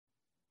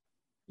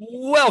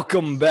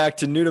Welcome back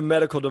to New to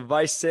Medical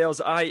Device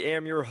Sales. I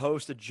am your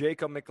host,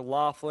 Jacob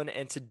McLaughlin,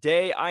 and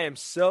today I am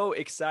so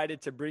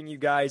excited to bring you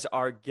guys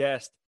our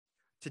guest.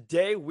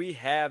 Today we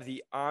have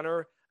the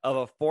honor of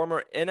a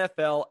former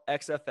NFL,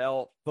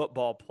 XFL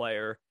football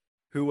player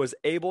who was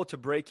able to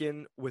break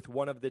in with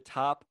one of the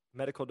top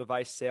medical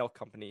device sale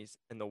companies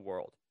in the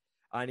world.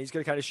 And he's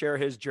going to kind of share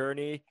his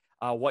journey,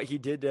 what he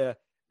did to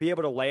be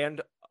able to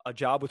land a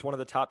job with one of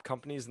the top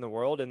companies in the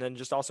world, and then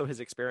just also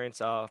his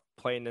experience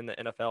playing in the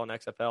NFL and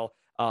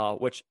XFL,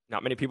 which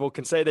not many people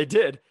can say they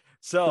did.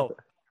 So,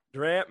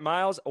 Durant,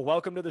 Miles,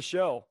 welcome to the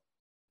show.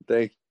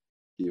 Thank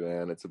you,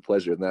 man. It's a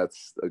pleasure, and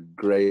that's a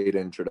great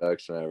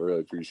introduction. I really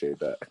appreciate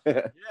that.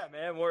 Yeah,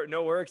 man.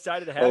 We're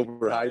excited to have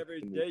you.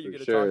 Every day you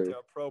get to talk to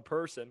a pro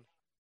person.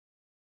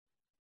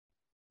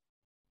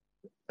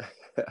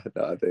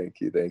 No,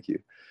 thank you.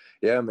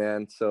 Yeah,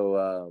 man.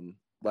 So,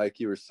 like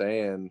you were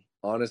saying,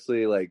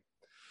 honestly, like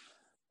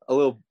a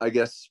little, I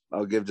guess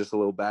I'll give just a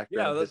little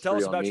background. Yeah, tell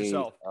us about me,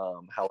 yourself.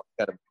 How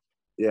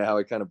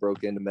I kind of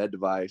broke into med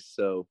device.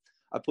 So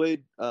I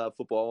played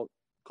football,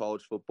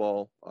 college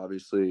football,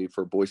 obviously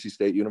for Boise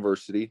State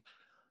University,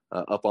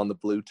 up on the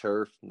blue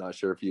turf. Not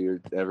sure if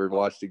you ever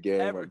watched a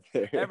game.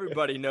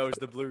 Everybody knows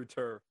the blue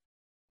turf.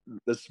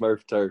 The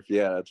Smurf turf.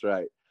 Yeah, that's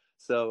right.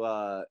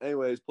 So,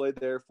 anyways, played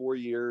there 4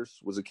 years,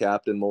 was a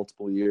captain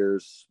multiple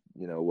years,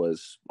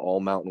 was all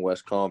Mountain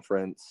West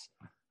Conference,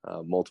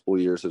 multiple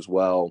years as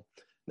well.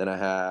 Then I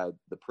had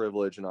the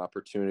privilege and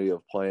opportunity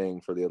of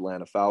playing for the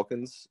Atlanta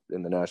Falcons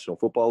in the National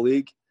Football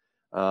League.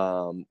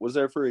 Was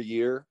there for a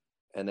year.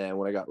 And then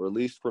when I got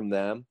released from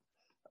them,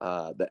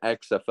 the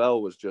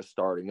XFL was just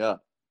starting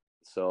up.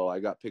 So I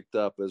got picked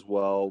up as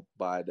well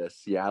by the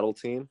Seattle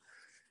team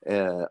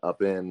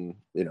up in,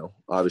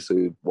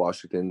 obviously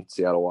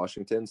Seattle,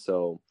 Washington.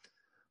 So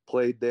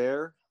played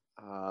there.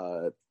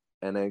 And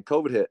then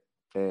COVID hit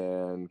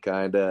and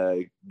kind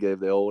of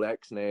gave the old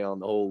X-nay on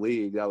the whole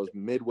league. That was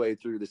midway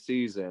through the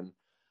season.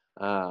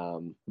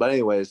 But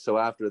anyways, so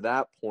after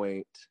that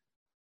point,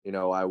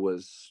 I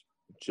was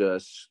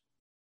just,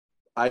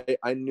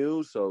 I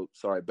knew, so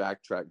sorry,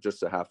 backtrack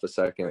just a half a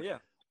second. Oh, yeah.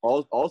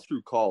 All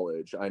through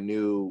college, I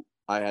knew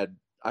I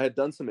had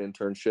done some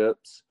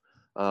internships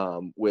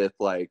with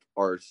like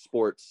our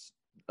sports,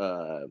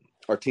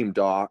 our team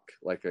doc,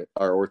 like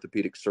our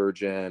orthopedic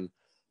surgeon.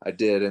 I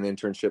did an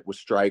internship with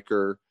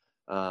Stryker.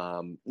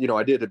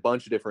 I did a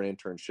bunch of different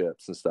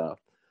internships and stuff.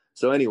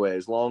 So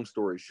anyways, long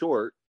story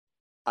short,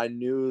 I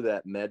knew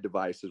that med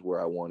device is where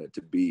I wanted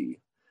to be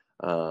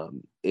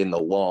in the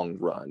long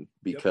run,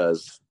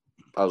 because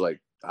I was like,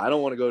 I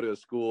don't want to go to a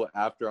school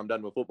after I'm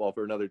done with football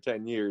for another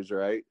 10 years,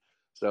 right?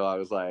 So I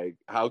was like,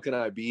 how can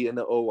I be in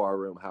the OR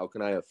room? How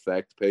can I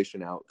affect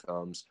patient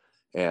outcomes?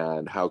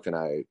 And how can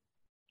I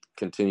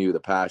continue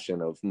the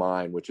passion of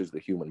mine, which is the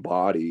human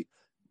body?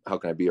 How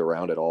can I be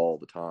around it all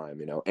the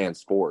time, and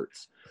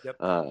sports?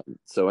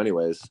 So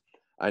anyways,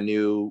 I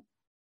knew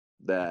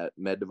that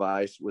med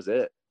device was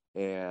it.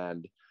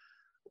 And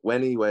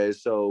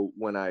so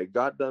when I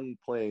got done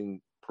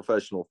playing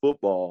professional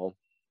football,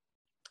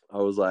 I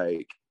was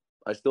like,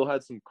 I still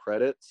had some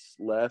credits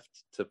left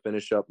to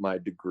finish up my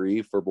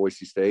degree for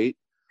Boise State.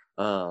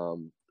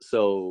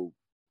 So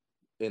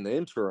in the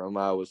interim,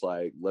 I was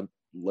like,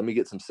 let me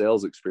get some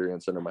sales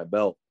experience under my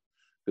belt,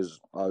 because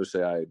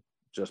obviously I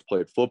just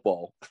played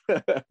football.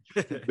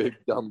 Big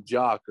dumb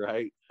jock,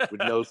 right?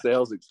 With no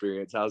sales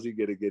experience. How's he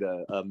going to get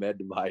a med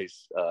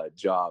device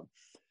job?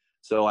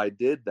 So I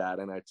did that,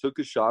 and I took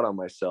a shot on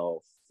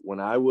myself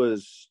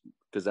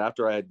because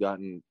after I had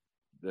gotten,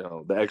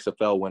 the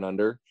XFL went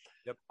under.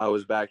 I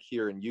was back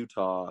here in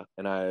Utah,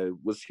 and I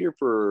was here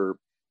for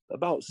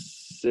about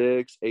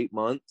 6-8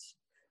 months,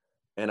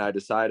 and I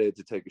decided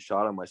to take a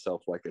shot on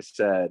myself, like I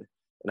said,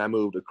 and I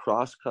moved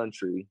across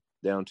country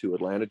down to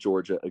Atlanta,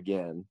 Georgia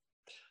again,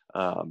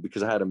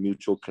 because I had a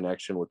mutual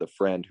connection with a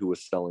friend who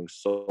was selling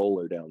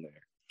solar down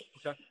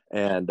there. Okay.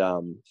 And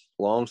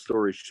long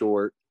story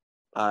short,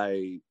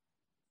 I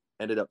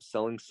ended up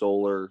selling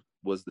solar,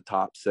 was the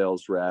top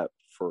sales rep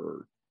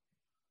for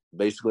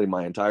basically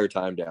my entire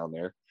time down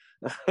there.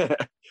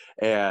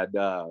 And,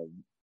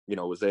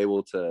 was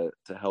able to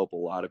help a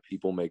lot of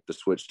people make the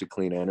switch to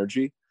clean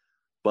energy.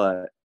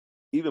 But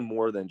even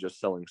more than just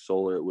selling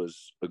solar, it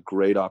was a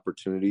great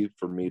opportunity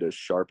for me to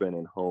sharpen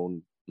and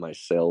hone my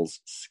sales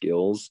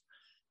skills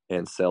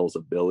and sales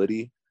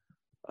ability,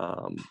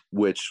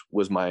 which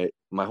was my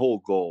whole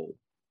goal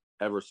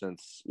ever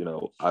since,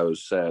 I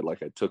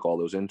took all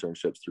those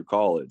internships through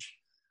college.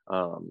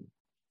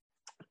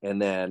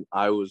 And then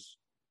I was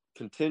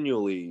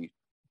continually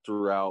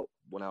throughout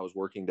when I was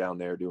working down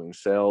there doing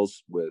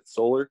sales with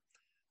solar,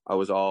 I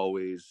was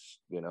always,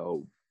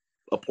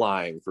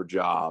 applying for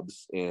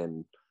jobs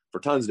for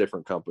tons of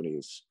different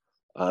companies,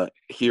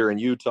 here in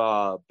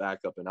Utah, back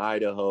up in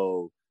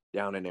Idaho,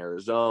 down in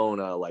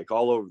Arizona, like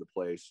all over the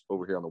place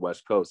over here on the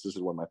West Coast. This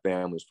is where my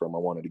family's from. I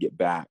wanted to get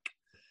back.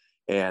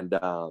 And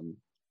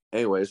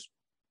anyways,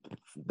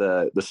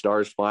 the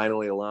stars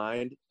finally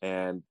aligned.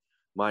 And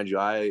mind you,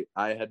 I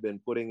had been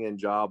putting in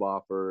job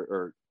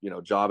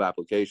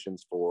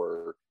applications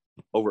for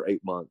over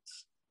 8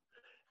 months.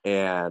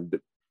 And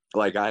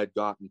like I had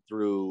gotten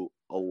through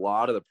a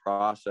lot of the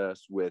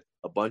process with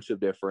a bunch of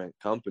different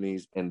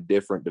companies and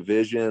different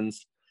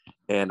divisions,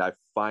 and I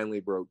finally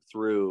broke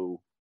through.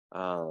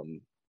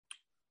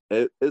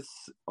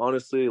 It's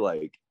honestly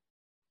like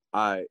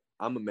I'm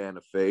a man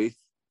of faith.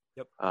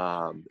 Yep.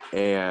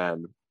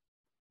 And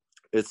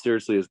it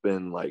seriously has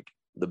been like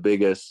the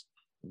biggest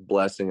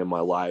blessing in my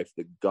life.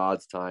 That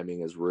God's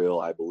timing is real,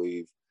 I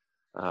believe.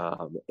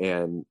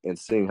 And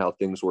seeing how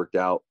things worked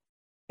out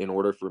in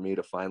order for me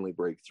to finally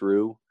break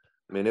through.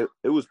 I mean,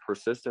 it was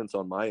persistence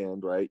on my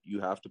end, right?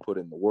 You have to put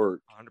in the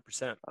work.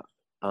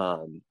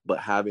 100%. But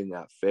having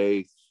that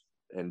faith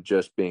and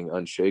just being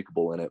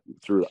unshakable in it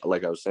through,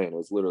 like I was saying, it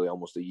was literally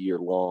almost a year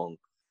long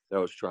that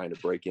I was trying to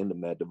break into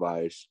med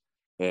device,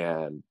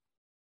 and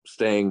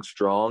staying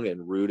strong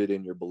and rooted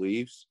in your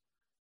beliefs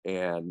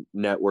and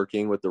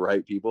networking with the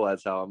right people.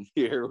 That's how I'm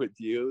here with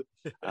you.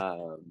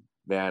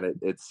 Man,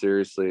 it's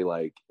seriously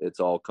like it's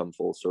all come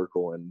full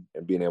circle, and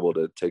being able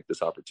to take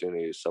this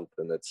opportunity is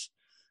something it's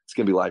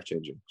going to be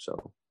life-changing.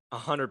 So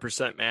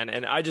 100%, man.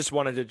 And I just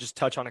wanted to just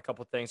touch on a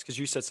couple things because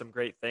you said some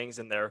great things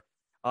in there.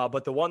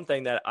 But the one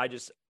thing that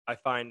I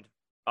find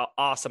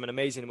awesome and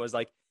amazing was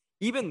like,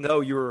 even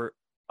though you were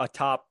a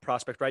top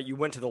prospect, right? You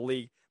went to the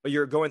league, but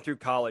you're going through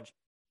college.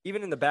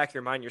 Even in the back of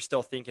your mind, you're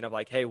still thinking of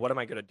like, hey, what am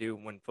I going to do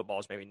when football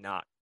is maybe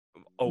not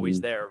always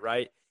there,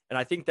 right? And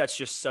I think that's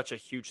just such a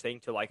huge thing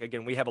to like,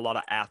 again, we have a lot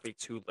of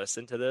athletes who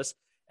listen to this.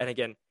 And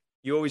again,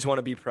 you always want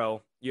to be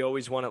pro. You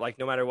always want to, like,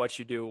 no matter what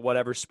you do,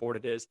 whatever sport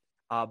it is,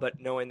 but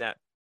knowing that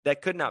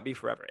that could not be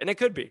forever. And it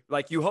could be,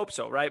 like, you hope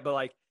so, right? But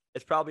like,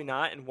 it's probably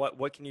not. And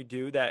what can you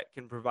do that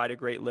can provide a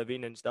great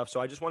living and stuff?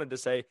 So I just wanted to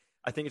say,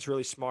 I think it's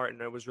really smart,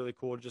 and it was really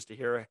cool just to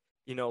hear,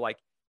 like,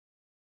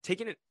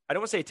 taking it, I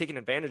don't want to say taking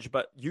advantage,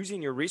 but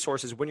using your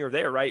resources when you're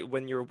there, right?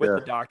 When you're with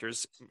the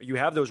doctors, you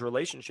have those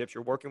relationships,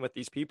 you're working with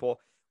these people.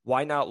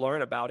 Why not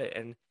learn about it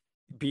and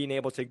being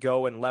able to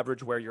go and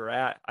leverage where you're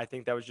at? I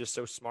think that was just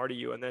so smart of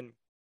you. And then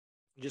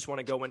you just want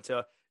to go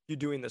into you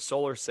doing the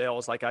solar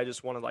sales. Like, I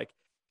just want to like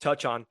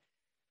touch on,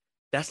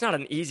 that's not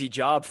an easy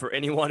job for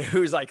anyone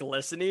who's like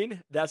listening.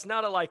 That's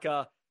not like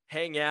a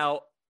hang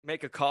out,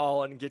 make a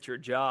call and get your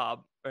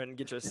job and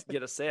get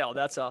a sale.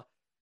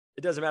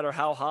 It doesn't matter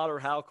how hot or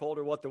how cold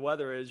or what the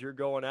weather is. You're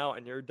going out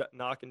and you're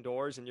knocking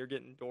doors and you're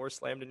getting doors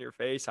slammed in your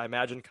face. I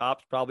imagine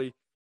cops probably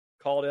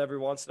called every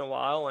once in a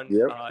while. And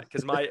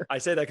because I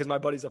say that because my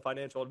buddy's a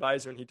financial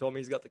advisor, and he told me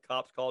he's got the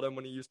cops called him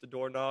when he used to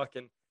door knock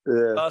and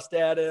cussed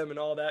at him and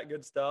all that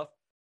good stuff.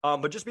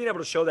 But just being able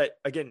to show that,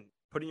 again,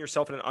 putting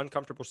yourself in an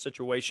uncomfortable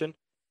situation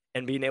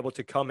and being able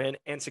to come in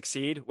and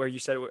succeed, where you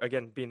said,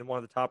 again, being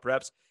one of the top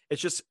reps,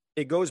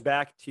 it goes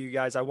back to you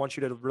guys. I want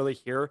you to really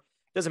hear.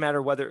 Doesn't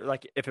matter whether,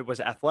 like, if it was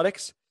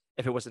athletics,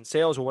 if it was in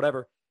sales or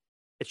whatever,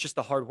 it's just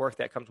the hard work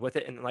that comes with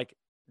it. And like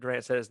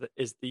Durant said,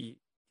 is the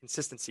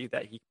consistency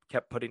that he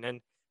kept putting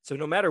in. So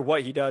no matter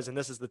what he does, and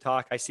this is the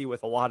talk I see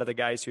with a lot of the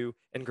guys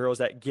and girls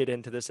that get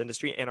into this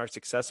industry and are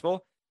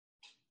successful,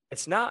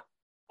 it's not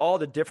all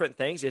the different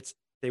things.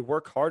 They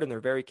work hard and they're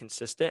very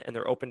consistent and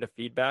they're open to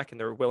feedback and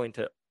they're willing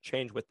to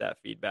change with that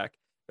feedback,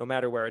 no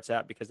matter where it's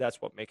at, because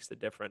that's what makes the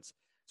difference.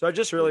 So I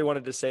just really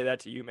wanted to say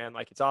that to you, man.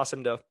 Like, it's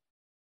awesome to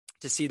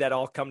see that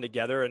all come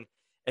together, and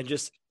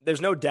just, there's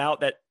no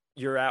doubt that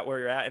you're at where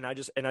you're at. And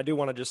I do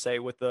want to just say,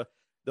 with the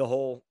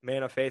whole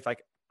man of faith,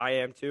 like I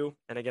am too.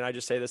 And again, I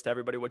just say this to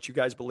everybody: what you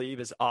guys believe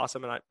is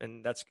awesome.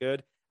 And that's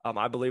good.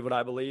 I believe what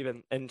I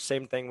believe. And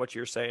same thing, what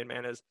you're saying,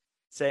 man, is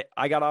say,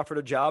 I got offered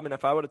a job. And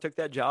if I would have took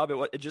that job,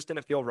 it just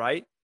didn't feel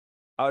right.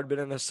 I would have been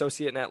an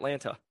associate in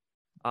Atlanta.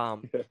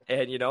 And,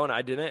 and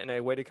I didn't, and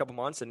I waited a couple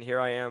months, and here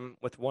I am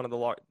with one of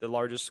the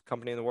largest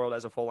company in the world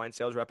as a full line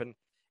sales rep. And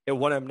it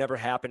would have never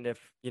happened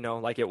if,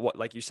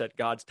 like you said,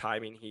 God's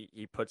timing,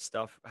 he puts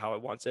stuff how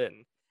it wants it.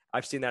 And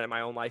I've seen that in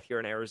my own life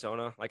here in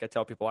Arizona. Like, I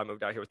tell people, I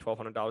moved out here with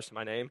 $1,200 to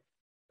my name.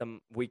 The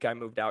week I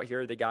moved out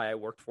here, the guy I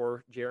worked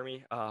for,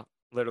 Jeremy,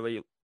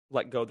 literally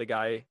let go the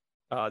guy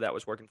that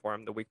was working for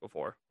him the week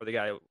before, or the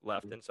guy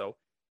left. And so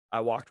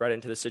I walked right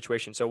into the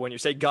situation. So when you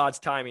say God's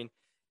timing,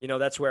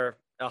 that's where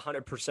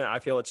 100% I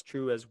feel it's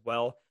true as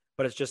well.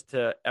 But it's just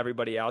to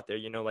everybody out there,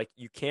 like,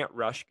 you can't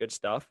rush good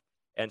stuff.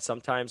 And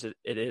sometimes it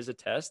is a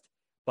test,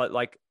 but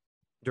like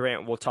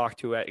Durant will talk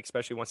to it,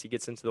 especially once he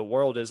gets into the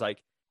world, is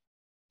like,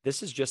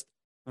 this is just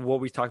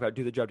what we talk about,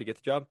 do the job to get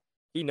the job.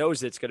 He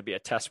knows it's going to be a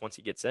test once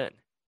he gets in.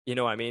 You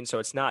know what I mean? So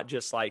it's not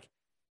just like,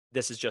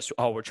 this is just,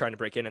 oh, we're trying to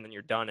break in and then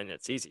you're done and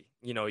it's easy.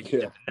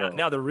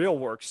 Now the real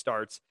work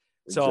starts.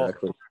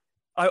 Exactly.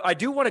 So I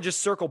do want to just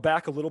circle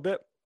back a little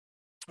bit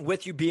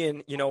with you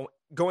being,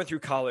 going through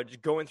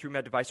college, going through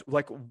med device.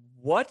 Like,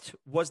 what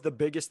was the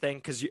biggest thing?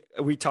 Because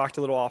we talked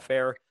a little off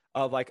air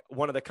of like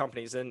one of the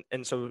companies. And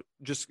so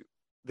just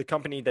the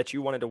company that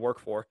you wanted to work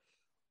for,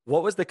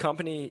 what was the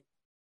company?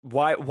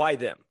 Why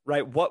them,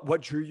 right?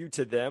 What drew you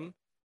to them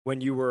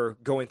when you were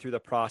going through the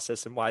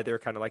process, and why they're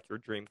kind of like your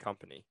dream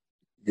company?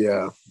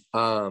 Yeah.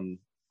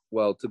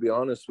 Well, to be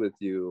honest with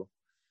you,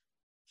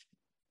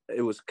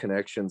 it was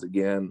connections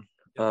again.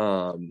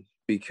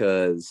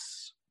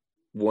 Because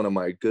one of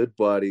my good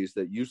buddies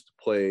that used to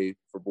play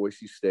for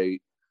Boise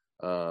State.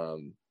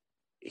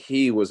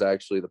 He was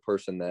actually the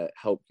person that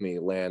helped me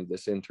land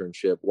this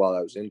internship while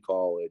I was in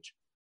college.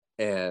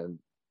 And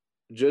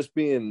just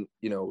being,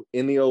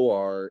 in the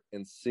OR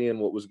and seeing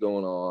what was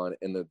going on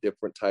and the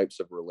different types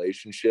of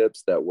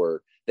relationships that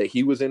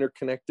he was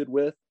interconnected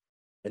with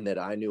and that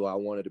I knew I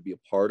wanted to be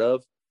a part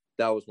of,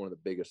 that was one of the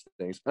biggest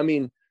things. I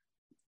mean,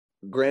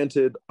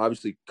 granted,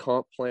 obviously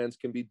comp plans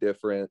can be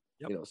different,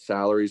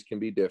 salaries can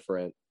be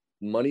different.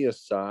 Money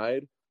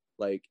aside,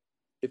 like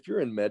if you're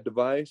in med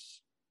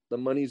device, the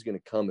money's going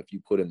to come if you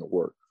put in the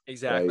work.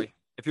 Exactly. Right?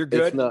 If you're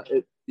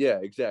good. Yeah,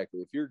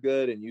 exactly. If you're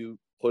good and you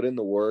put in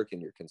the work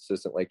and you're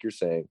consistent, like you're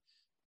saying,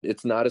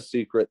 it's not a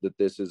secret that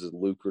this is a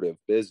lucrative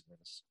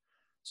business.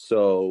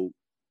 So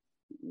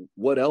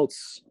what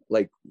else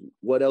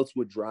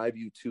would drive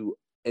you to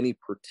any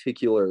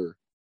particular,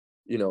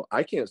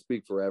 I can't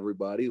speak for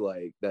everybody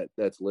like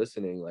that's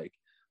listening, like,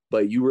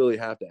 but you really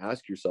have to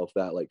ask yourself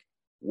that, like,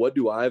 what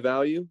do I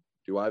value?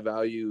 Do I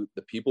value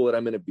the people that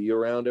I'm going to be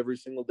around every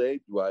single day?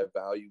 Do I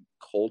value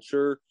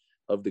culture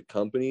of the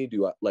company?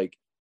 Do I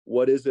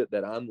what is it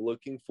that I'm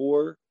looking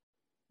for?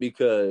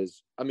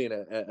 Because I mean,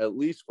 at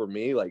least for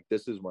me, like,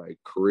 this is my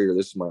career.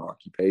 This is my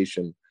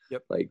occupation.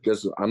 Yep. Like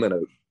I'm going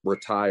to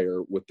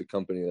retire with the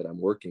company that I'm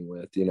working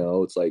with.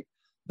 It's like,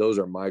 those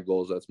are my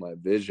goals. That's my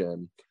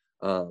vision.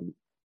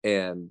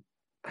 And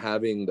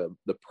having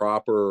the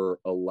proper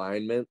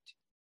alignment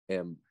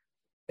and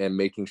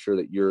making sure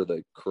that you're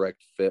the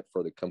correct fit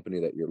for the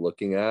company that you're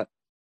looking at,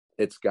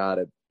 it's got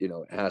to, it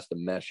has to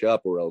mesh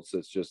up, or else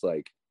it's just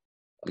like,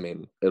 I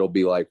mean, it'll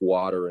be like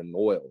water and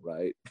oil,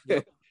 right?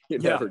 Yep. You're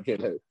never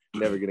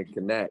gonna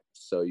connect.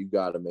 So you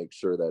got to make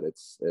sure that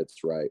it's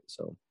right.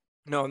 So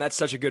no, and that's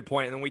such a good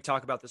point. And then we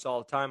talk about this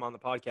all the time on the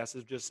podcast.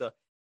 Is just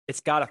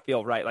it's got to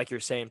feel right, like you're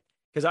saying.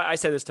 Because I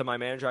say this to my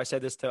manager, I say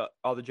this to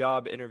all the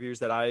job interviews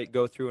that I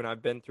go through and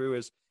I've been through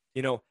is,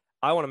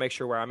 I want to make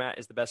sure where I'm at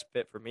is the best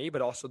fit for me,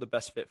 but also the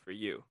best fit for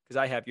you, because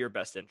I have your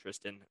best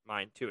interest in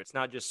mind too. It's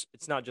not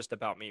just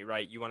about me,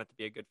 right? You want it to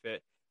be a good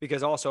fit,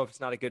 because also if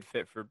it's not a good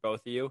fit for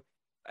both of you,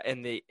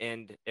 in the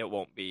end, it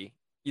won't be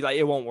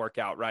it won't work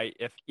out, right?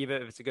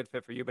 Even if it's a good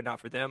fit for you but not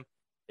for them,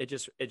 it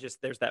just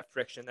there's that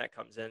friction that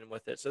comes in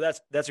with it. So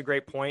that's a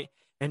great point.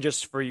 And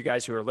just for you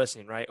guys who are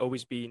listening, right?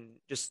 Always being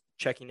just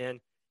checking in.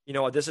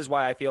 This is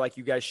why I feel like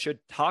you guys should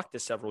talk to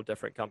several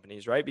different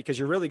companies, right? Because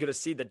you're really going to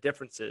see the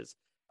differences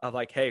of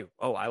like, hey,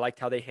 oh, I liked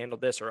how they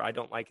handled this, or I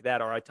don't like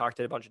that, or I talked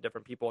to a bunch of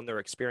different people and their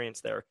experience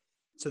there.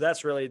 So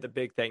that's really the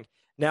big thing.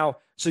 Now,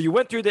 so you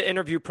went through the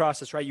interview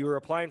process, right? You were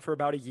applying for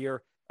about a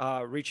year,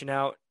 reaching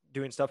out,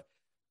 doing stuff.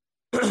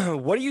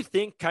 What do you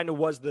think kind of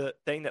was the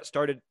thing that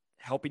started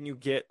helping you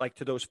get like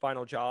to those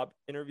final job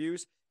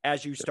interviews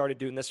as you started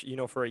doing this,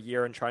 for a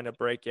year and trying to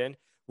break in?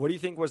 What do you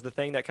think was the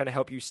thing that kind of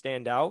helped you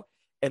stand out?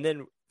 And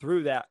then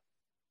through that,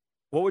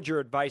 what would your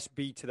advice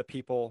be to the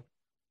people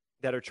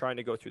that are trying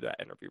to go through that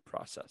interview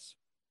process?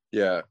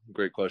 Yeah,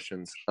 great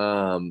questions.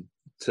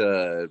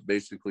 To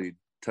basically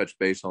touch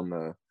base on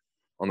the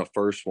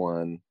first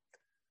one,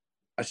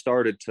 I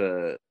started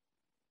to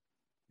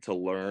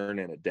learn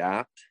and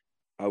adapt,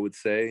 I would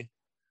say.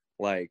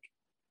 Like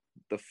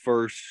the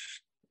first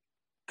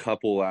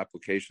couple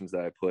applications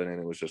that I put in,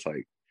 it was just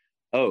like,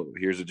 oh,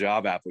 here's a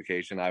job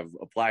application. I've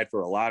applied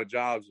for a lot of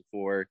jobs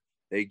before.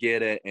 They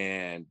get it,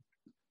 and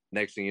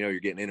next thing you know, you're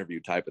getting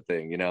interviewed type of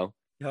thing,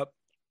 Yep.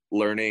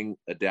 Learning,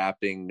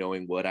 adapting,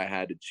 knowing what I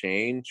had to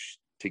change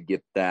to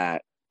get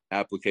that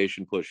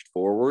application pushed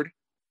forward.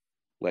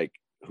 Like,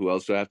 who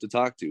else do I have to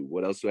talk to?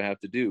 What else do I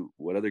have to do?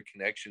 What other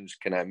connections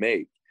can I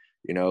make?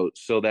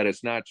 So that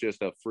it's not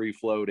just a free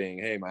floating,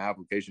 hey, my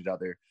application's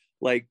out there.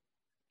 Like,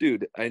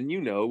 dude, and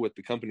with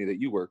the company that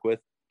you work with,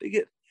 they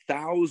get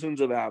thousands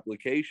of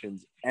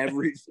applications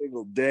every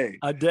single day.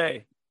 A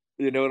day.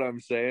 You know what I'm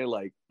saying?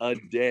 Like a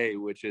day,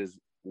 which is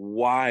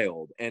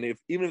wild. And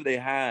even if they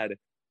had,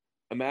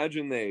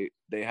 imagine they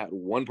had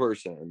one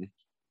person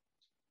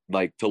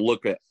like to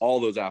look at all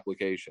those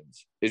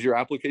applications. Is your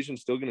application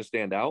still going to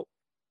stand out?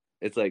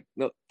 It's like,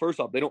 no, first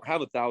off, they don't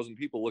have 1,000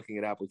 people looking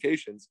at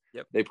applications.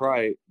 Yep. They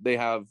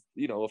have,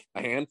 a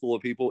handful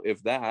of people,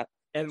 if that.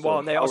 And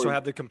and they also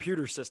have the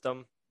computer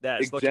system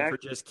that's looking for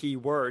just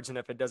keywords. And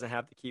if it doesn't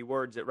have the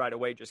keywords, it right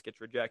away just gets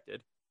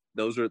rejected.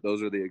 Those are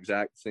the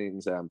exact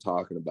things that I'm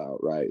talking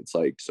about, right? It's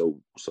like, so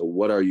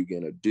what are you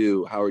going to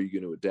do? How are you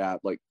going to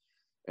adapt? Like,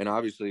 and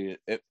obviously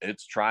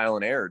it's trial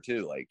and error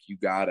too. Like you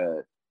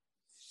gotta,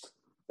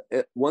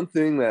 one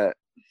thing that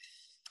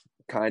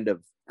kind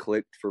of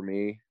clicked for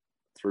me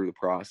through the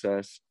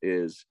process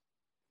is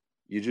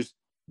you just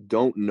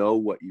don't know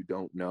what you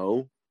don't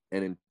know.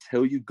 And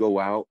until you go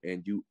out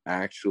and you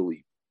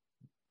actually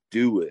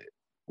do it,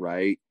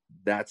 right?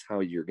 That's how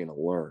you're going to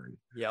learn.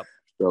 Yep.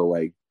 So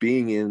like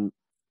you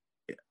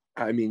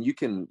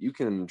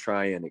can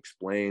try and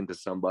explain to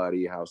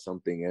somebody how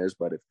something is,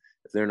 but if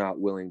they're not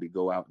willing to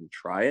go out and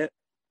try it,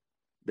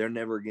 they're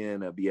never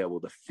going to be able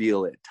to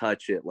feel it,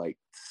 touch it, like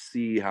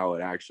see how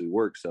it actually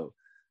works. So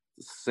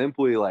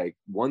simply like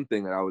one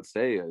thing that I would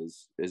say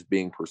is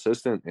being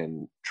persistent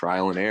and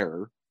trial and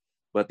error.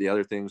 But the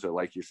other things are,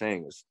 like you're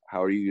saying, is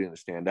how are you going to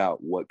stand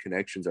out? What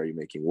connections are you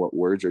making? What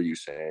words are you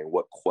saying?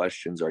 What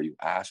questions are you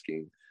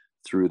asking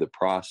through the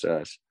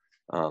process,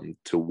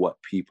 to what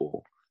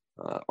people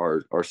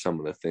are some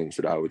of the things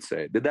that I would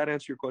say. Did that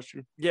answer your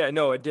question? Yeah,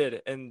 no, it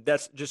did. And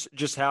that's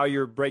just how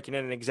you're breaking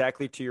in, and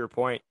exactly to your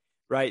point,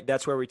 right?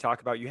 That's where we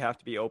talk about you have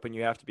to be open,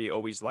 you have to be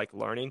always like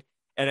learning.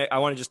 And I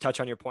want to just touch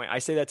on your point. I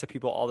say that to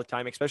people all the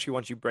time, especially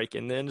once you break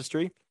in the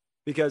industry,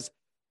 because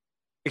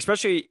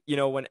especially,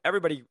 when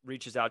everybody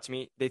reaches out to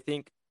me, they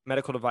think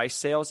medical device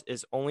sales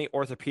is only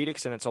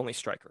orthopedics and it's only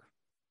Stryker.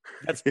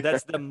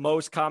 That's the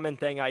most common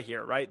thing I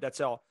hear, right?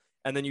 That's all.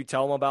 And then you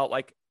tell them about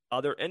like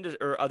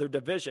or other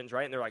divisions,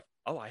 right? And they're like,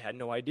 "Oh, I had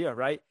no idea,"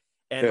 right?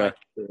 And Yeah. like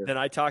then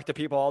I talk to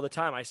people all the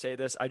time. I say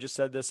this, I just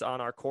said this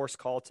on our course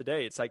call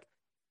today. It's like,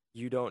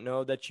 you don't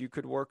know that you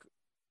could work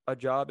a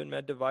job in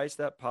med device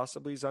that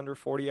possibly is under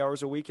 40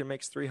 hours a week and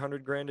makes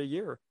 300 grand a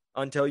year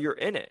until you're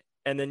in it.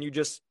 And then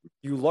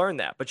you learn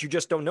that, but you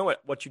just don't know it.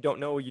 What you don't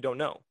know, you don't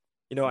know.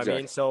 You know what I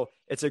mean? So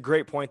it's a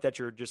great point that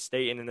you're just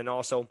stating. And then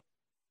also,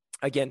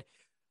 again,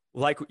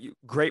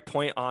 great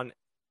point on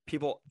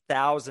people,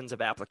 thousands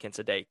of applicants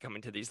a day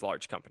coming to these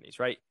large companies,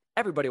 right?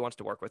 Everybody wants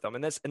to work with them.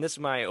 And this is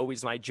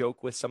always my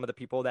joke with some of the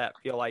people that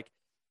feel like,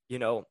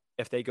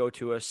 if they go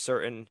to a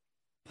certain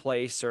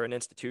place or an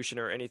institution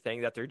or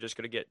anything, that they're just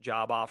going to get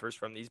job offers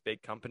from these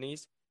big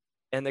companies.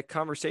 And the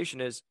conversation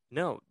is,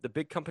 no, the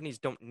big companies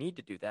don't need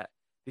to do that,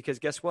 because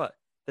guess what?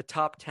 The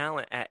top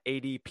talent at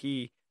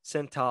ADP,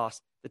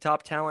 Cintas, the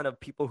top talent of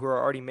people who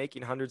are already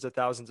making hundreds of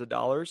thousands of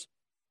dollars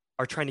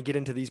are trying to get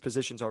into these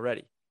positions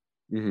already.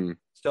 Mm-hmm.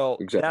 So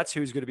Exactly. that's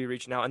who's going to be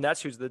reaching out, and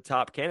that's who's the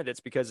top candidates.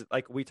 Because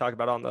like we talk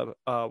about on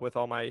the with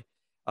all my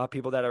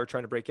people that are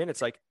trying to break in,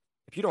 it's like,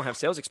 if you don't have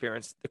sales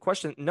experience,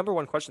 number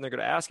one question they're going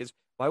to ask is,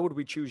 why would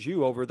we choose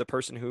you over the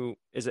person who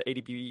is an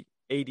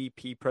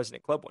ADP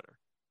President Club winner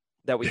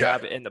that we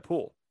have in the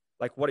pool?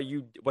 Like,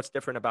 what's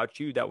different about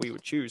you that we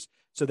would choose?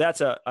 So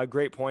that's a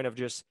great point of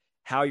just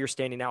how you're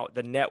standing out,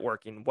 the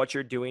networking, what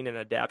you're doing and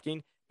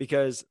adapting.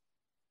 Because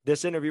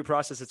this interview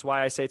process, it's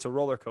why I say it's a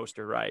roller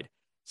coaster ride.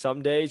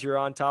 Some days you're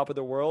on top of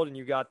the world and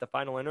you got the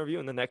final interview,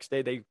 and the next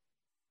day they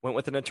went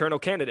with an internal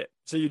candidate.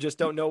 So you just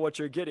don't know what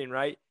you're getting,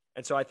 right?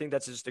 And so I think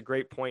that's just a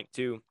great point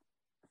to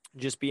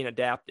just being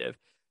adaptive.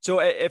 So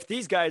if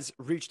these guys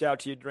reached out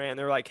to you, Durant,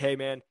 they're like, "Hey,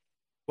 man,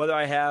 whether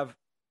I have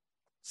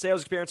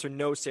sales experience or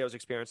no sales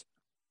experience,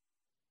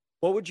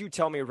 what would you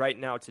tell me right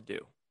now to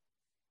do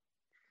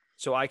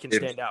so I can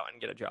stand out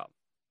and get a job?"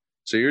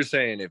 So you're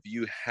saying if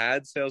you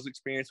had sales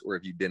experience or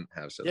if you didn't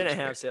have sales Didn't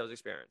experience? have sales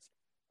experience.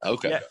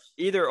 Okay. Yeah,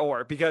 either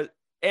or, because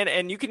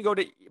and you can go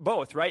to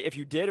both, right? If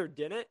you did or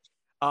didn't.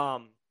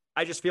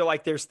 I just feel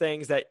like there's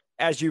things that,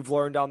 as you've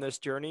learned on this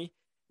journey,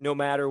 no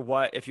matter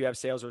what, if you have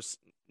sales or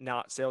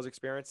not sales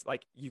experience,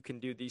 like, you can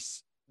do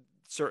these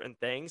certain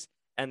things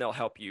and they'll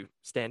help you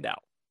stand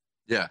out.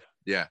 Yeah.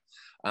 Yeah.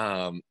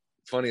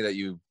 Funny that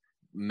you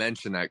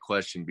mentioned that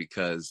question,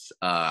 because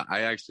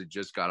I actually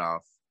just got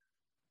off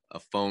a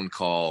phone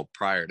call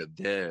prior to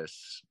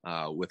this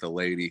with a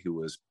lady who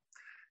was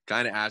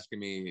kind of asking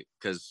me,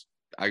 because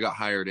I got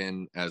hired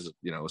in as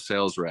a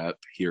sales rep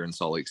here in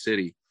Salt Lake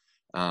City,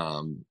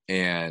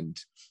 and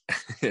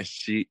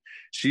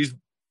she's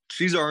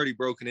already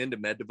broken into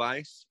med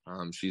device.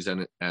 She's in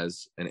it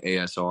as an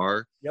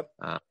ASR. Yep.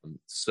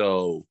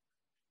 So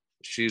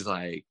she's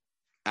like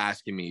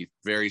asking me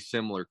very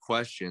similar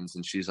questions,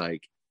 and she's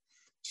like,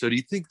 "So do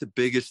you think the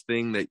biggest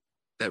thing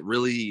that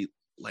really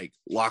like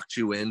locked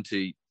you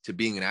into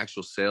being an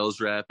actual sales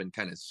rep and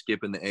kind of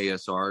skipping the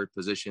ASR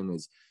position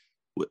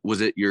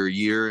was it your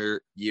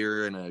year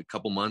and a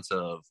couple months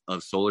of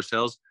solar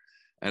sales?"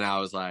 And I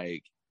was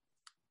like,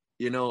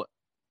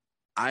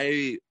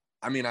 I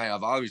mean, I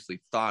have obviously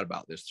thought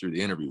about this through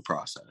the interview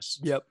process.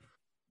 Yep.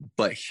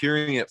 But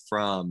hearing it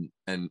from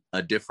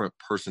a different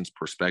person's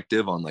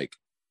perspective on like,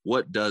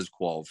 what does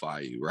qualify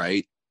you,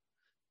 right?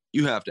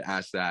 You have to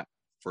ask that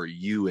for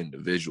you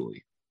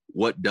individually.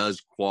 What does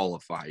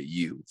qualify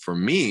you? For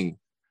me,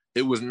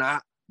 it was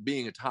not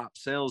being a top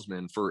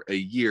salesman for a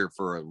year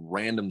for a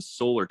random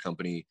solar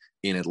company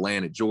in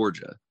Atlanta,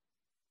 Georgia.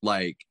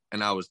 Like,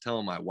 and I was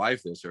telling my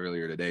wife this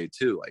earlier today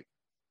too, like,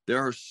 there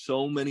are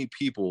so many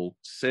people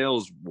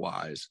sales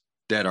wise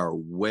that are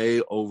way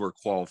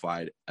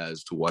overqualified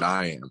as to what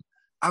I am.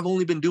 I've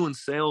only been doing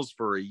sales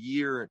for a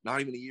year,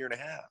 not even a year and a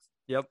half.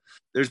 Yep.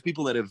 There's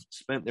people that have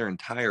spent their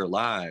entire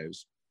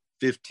lives,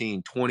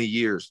 15, 20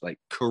 years, like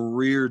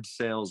careered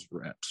sales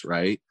reps,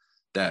 right?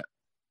 That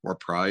were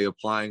probably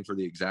applying for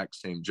the exact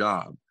same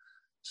job.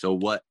 So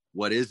what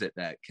is it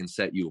that can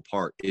set you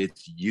apart?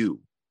 It's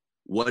you.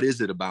 What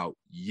is it about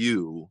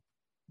you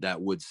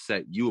that would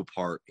set you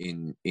apart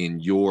in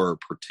your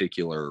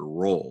particular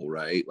role,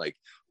 right? Like,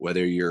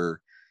 whether you're,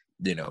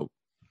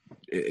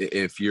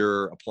 if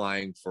you're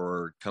applying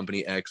for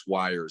company X,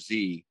 Y, or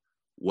Z,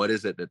 what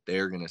is it that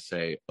they're going to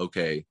say,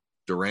 okay,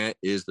 Durant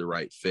is the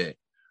right fit?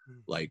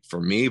 Like, for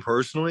me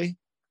personally,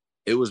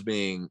 it was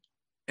being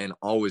and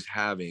always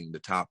having the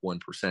top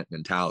 1%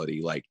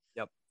 mentality. Like,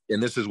 Yep.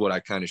 And this is what I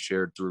kind of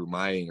shared through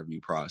my interview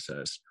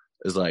process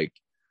is like,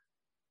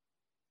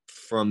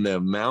 from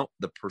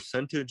the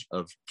percentage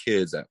of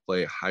kids that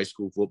play high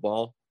school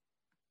football,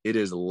 it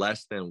is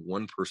less than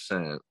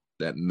 1%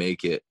 that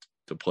make it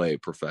to play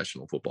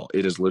professional football.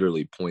 It is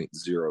literally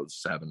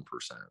 0.07%.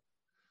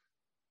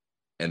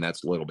 And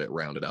that's a little bit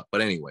rounded up.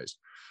 But anyways,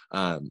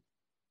 and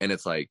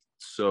it's like,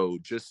 so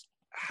just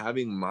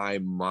having my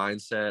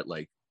mindset,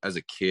 like as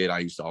a kid, I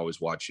used to always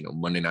watch,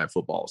 Monday Night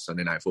Football,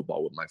 Sunday Night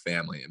Football with my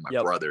family and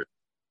my brother,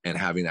 and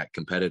having that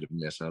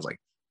competitiveness. And I was like,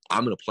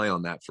 I'm going to play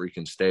on that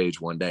freaking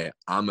stage one day.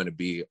 I'm going to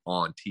be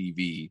on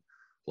TV.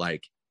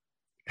 Like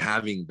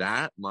having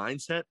that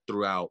mindset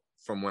throughout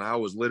from when I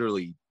was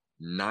literally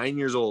 9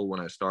 years old when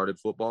I started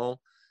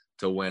football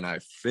to when I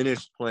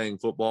finished playing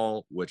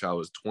football, which I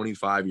was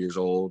 25 years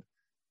old.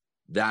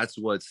 That's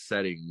what's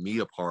setting me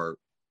apart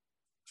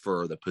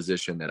for the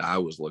position that I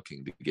was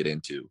looking to get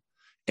into.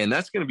 And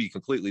that's going to be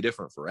completely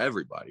different for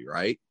everybody,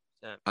 right?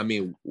 Yeah. I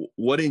mean,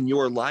 what in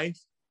your life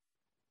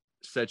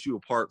sets you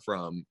apart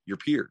from your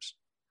peers?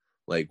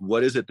 Like,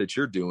 what is it that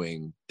you're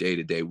doing day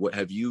to day? What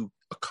have you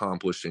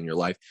accomplished in your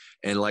life?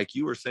 And like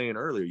you were saying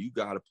earlier, you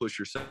got to push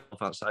yourself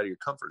outside of your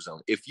comfort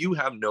zone. If you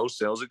have no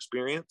sales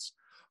experience,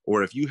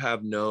 or if you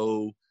have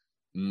no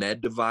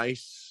med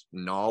device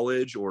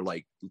knowledge, or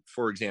like,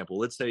 for example,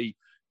 let's say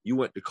you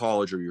went to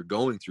college or you're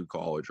going through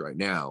college right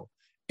now,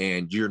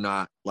 and you're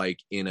not like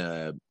in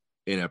a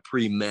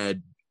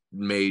pre-med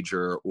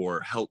major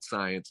or health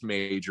science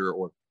major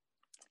or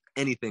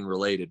anything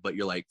related, but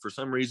you're like, for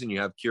some reason you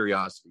have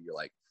curiosity. You're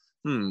like,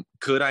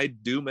 could I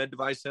do med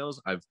device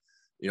sales? I've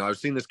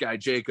seen this guy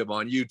Jacob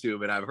on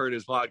YouTube, and I've heard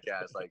his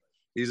podcast. Like,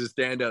 he's a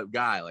stand-up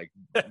guy. Like,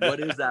 what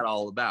is that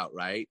all about,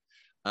 right?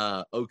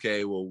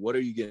 Okay, well, what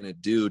are you going to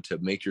do to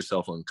make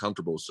yourself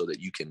uncomfortable so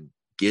that you can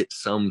get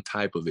some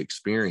type of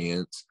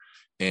experience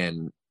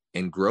and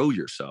grow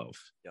yourself?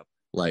 Yep.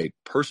 Like,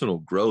 personal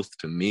growth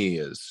to me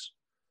is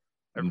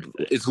everything.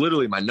 It's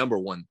literally my number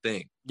one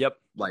thing. Yep.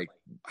 Like,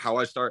 how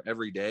I start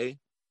every day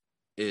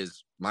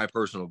is my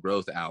personal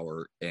growth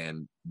hour,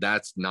 and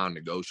that's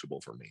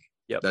non-negotiable for me.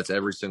 Yep. That's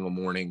every single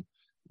morning,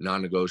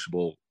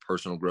 non-negotiable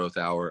personal growth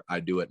hour. I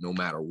do it no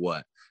matter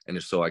what. And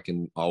it's so I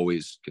can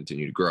always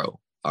continue to grow.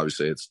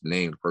 Obviously it's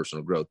named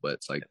personal growth, but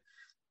it's like,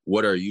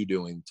 what are you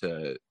doing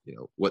to,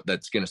 what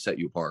that's going to set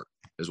you apart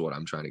is what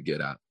I'm trying to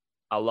get at.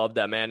 I love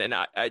that, man. And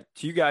I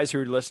to you guys who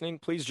are listening,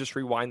 please just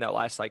rewind that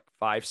last like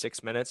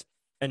 5-6 minutes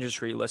and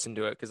just re-listen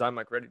to it, because I'm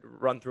like ready to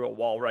run through a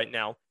wall right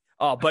now.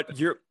 But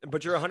you're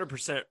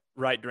 100%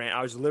 right, Durant.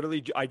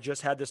 I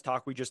just had this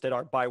talk. We just did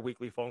our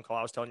bi-weekly phone call.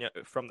 I was telling you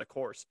from the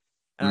course.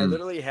 And I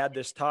literally had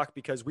this talk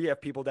because we have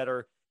people that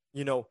are,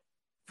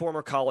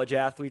 former college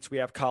athletes. We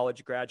have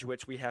college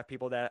graduates. We have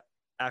people that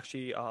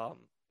actually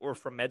were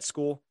from med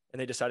school and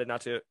they decided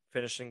not to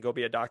finish and go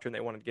be a doctor, and they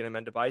wanted to get a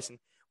med device. And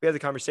we had the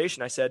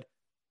conversation. I said,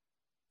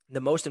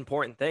 the most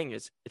important thing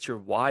is it's your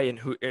why and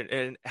who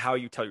and how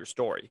you tell your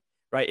story,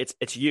 right?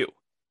 It's you.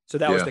 So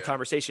that was the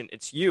conversation.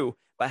 It's you,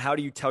 but how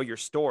do you tell your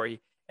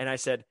story? And I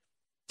said,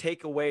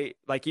 take away,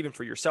 like even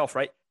for yourself,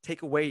 right?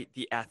 Take away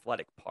the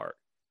athletic part.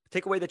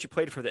 Take away that you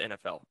played for the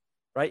NFL,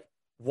 right?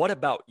 What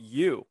about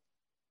you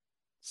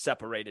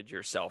separated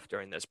yourself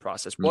during this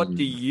process? What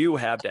do you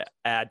have to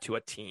add to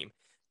a team,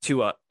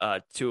 to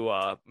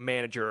a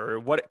manager, or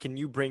what can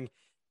you bring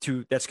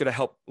to that's going to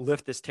help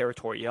lift this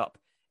territory up?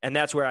 And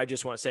that's where I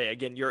just want to say,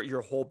 again,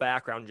 your whole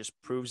background just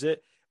proves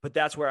it. But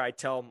that's where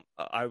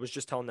I was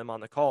just telling them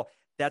on the call,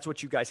 that's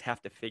what you guys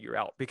have to figure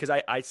out. Because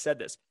I said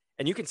this,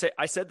 and you can say,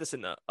 I said this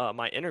in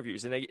my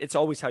interviews, and it's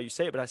always how you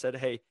say it, but I said,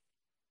 hey,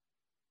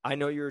 I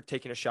know you're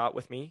taking a shot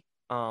with me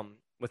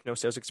with no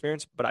sales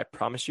experience, but I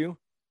promise you,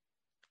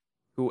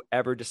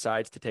 whoever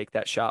decides to take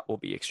that shot will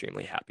be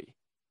extremely happy.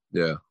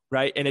 Yeah.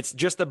 Right. And it's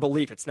just the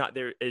belief. It's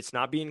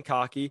not being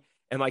cocky.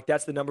 And like,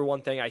 that's the number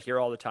one thing I hear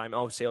all the time.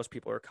 Oh,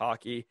 salespeople are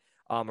cocky.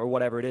 Or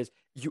whatever it is,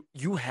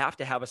 you have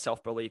to have a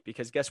self-belief,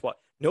 because guess what?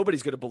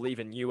 Nobody's going to believe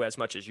in you as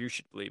much as you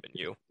should believe in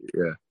you.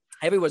 Yeah.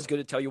 Everyone's going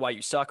to tell you why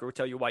you suck or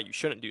tell you why you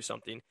shouldn't do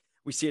something.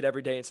 We see it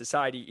every day in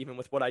society, even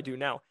with what I do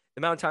now. The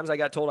amount of times I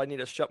got told I need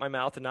to shut my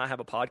mouth and not have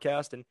a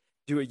podcast and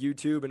do a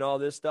YouTube and all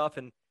this stuff,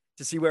 and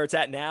to see where it's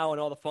at now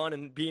and all the fun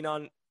and being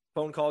on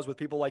phone calls with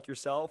people like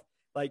yourself,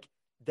 like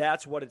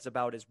that's what it's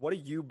about, is what are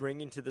you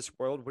bringing to this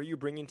world? What are you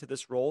bringing to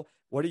this role?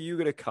 What are you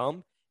going to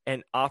come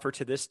and offer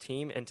to this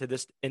team and to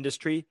this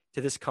industry,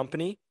 to this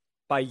company,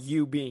 by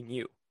you being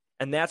you?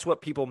 And that's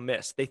what people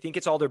miss. They think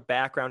it's all their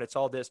background. It's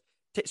all this.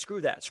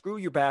 Screw that. Screw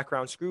your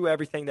background. Screw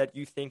everything that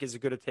you think is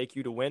going to take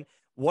you to win.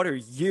 What are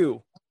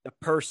you, the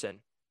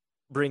person,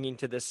 bringing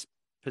to this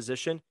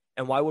position?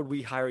 And why would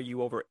we hire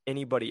you over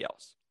anybody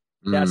else?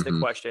 That's the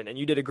question. And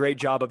you did a great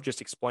job of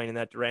just explaining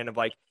that, Durant, of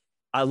like,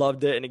 I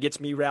loved it. And it gets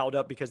me riled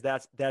up, because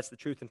that's the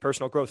truth in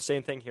personal growth.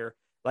 Same thing here.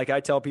 Like I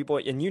tell people,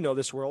 and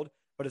this world,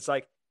 but it's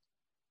like,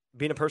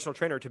 being a personal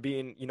trainer to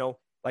being,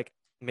 like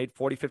made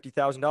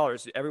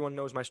 $40,000-$50,000. Everyone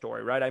knows my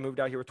story, right? I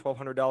moved out here with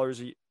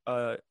 $1,200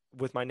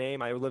 with my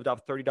name. I lived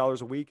off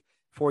 $30 a week.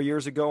 4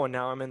 years ago, and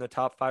now I'm in the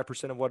top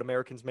 5% of what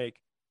Americans make,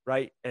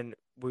 right? And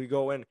we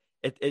go in,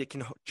 it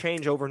can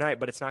change overnight,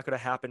 but it's not going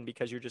to happen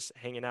because you're just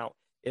hanging out.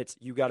 It's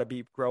you got to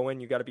be growing,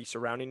 you got to be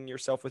surrounding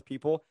yourself with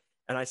people.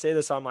 And I say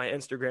this on my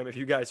Instagram. If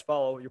you guys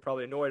follow, you're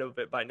probably annoyed of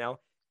it by now,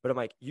 but I'm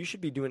like, you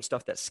should be doing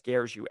stuff that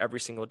scares you every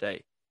single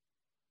day.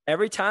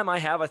 Every time I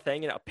have a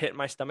thing in a pit in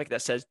my stomach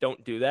that says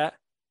don't do that,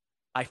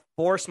 I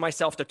force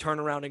myself to turn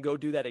around and go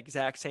do that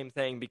exact same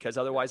thing, because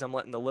otherwise I'm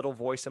letting the little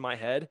voice in my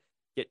head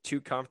get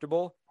too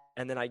comfortable,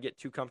 and then I get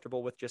too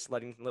comfortable with just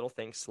letting little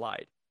things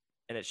slide.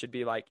 And it should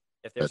be like,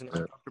 if there's an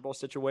uncomfortable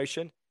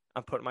situation,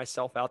 I'm putting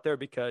myself out there,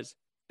 because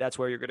that's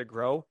where you're going to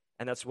grow,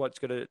 and that's what's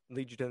going to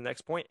lead you to the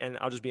next point. And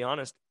I'll just be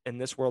honest, in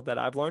this world that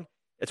I've learned,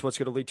 it's what's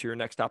going to lead to your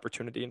next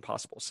opportunity and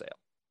possible sale.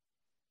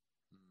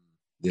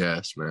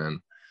 Yes, man.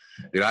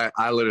 Dude,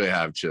 I literally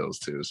have chills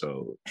too.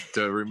 So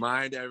to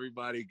remind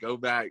everybody, go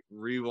back,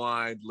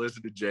 rewind,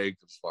 listen to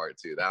Jacob's part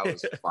two. That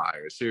was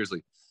fire.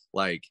 Seriously,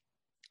 like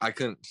I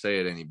couldn't say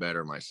it any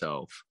better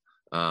myself.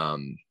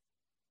 And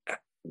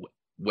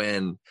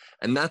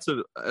that's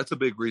a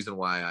big reason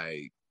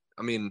why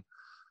I mean,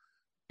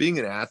 being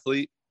an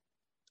athlete,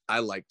 I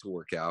like to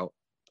work out.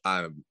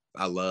 I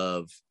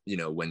love,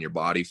 when your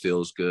body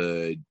feels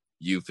good,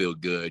 you feel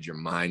good, your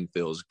mind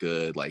feels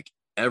good, like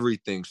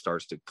everything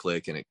starts to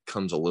click, and it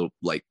comes a little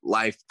like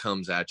life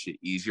comes at you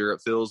easier.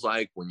 It feels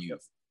like when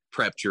you've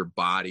prepped your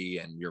body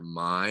and your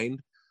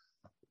mind.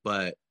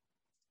 But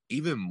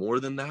even more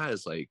than that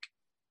is like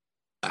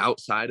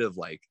outside of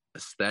like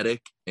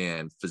aesthetic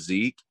and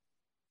physique,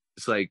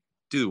 it's like,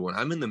 dude, when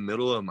I'm in the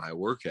middle of my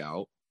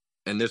workout,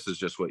 and this is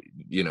just what,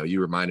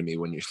 you reminded me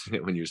when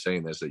you're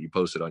saying this, that you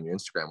posted on your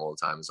Instagram all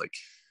the time. It's like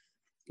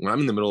when I'm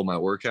in the middle of my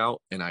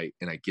workout and I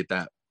get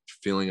that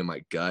feeling in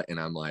my gut, and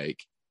I'm like,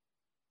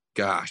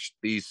 gosh,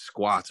 these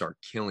squats are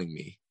killing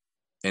me.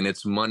 And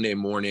it's Monday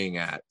morning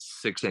at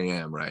 6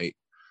 a.m., right?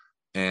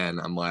 And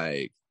I'm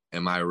like,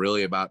 am I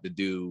really about to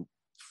do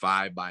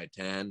 5 by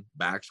 10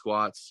 back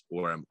squats?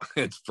 Or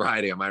it's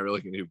Friday, am I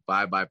really going to do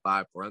 5 by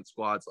 5 front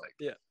squats? Like,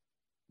 yeah,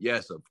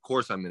 yes, of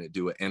course I'm going to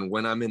do it. And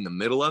when I'm in the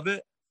middle of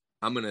it,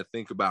 I'm going to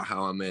think about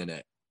how I'm going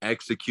to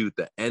execute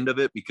the end of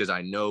it, because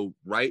I know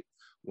right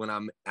when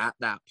I'm at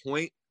that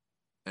point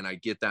and I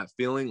get that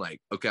feeling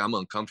like, okay, I'm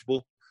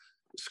uncomfortable.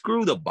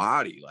 Screw the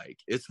body. Like,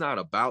 it's not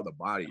about the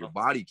body. Your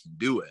body can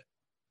do it.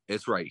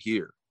 It's right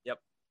here. Yep.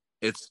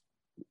 It's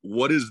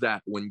what is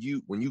that when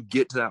you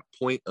get to that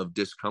point of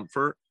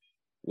discomfort,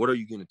 what are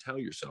you going to tell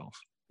yourself?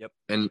 Yep.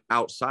 And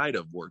outside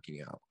of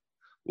working out,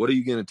 what are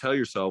you going to tell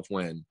yourself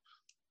when,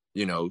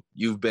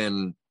 you've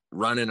been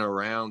running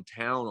around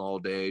town all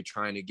day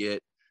trying to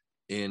get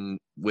in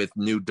with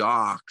new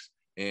docs,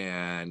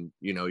 and,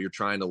 you're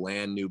trying to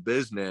land new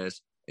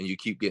business, and you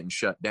keep getting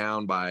shut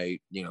down by,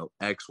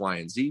 X, Y,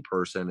 and Z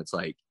person. It's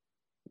like,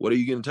 what are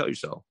you going to tell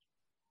yourself?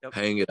 Yep.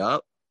 Hang it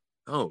up?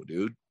 Oh,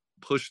 dude,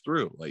 push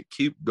through. Like,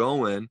 keep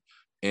going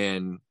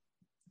and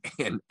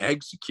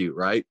execute,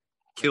 right?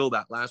 Kill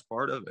that last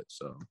part of it.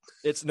 So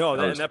it's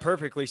and that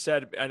perfectly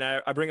said. And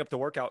I bring up the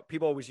workout.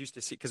 People always used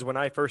to see, because when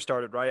I first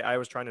started, right, I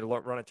was trying to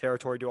run a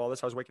territory, do all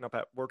this. I was working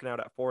out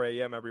at 4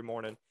 a.m. every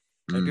morning.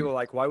 And people were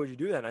like, why would you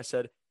do that? And I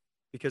said,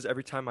 because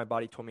every time my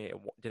body told me it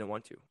didn't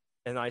want to.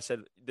 And I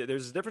said,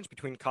 there's a difference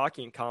between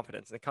cocky and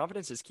confidence. And the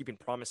confidence is keeping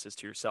promises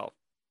to yourself.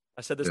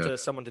 I said this to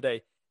someone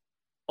today.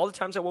 All the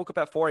times I woke up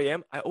at 4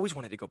 a.m., I always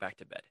wanted to go back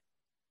to bed,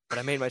 but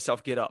I made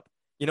myself get up.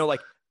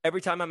 Like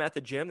every time I'm at the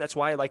gym, that's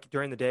why I like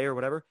during the day or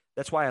whatever.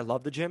 That's why I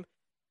love the gym.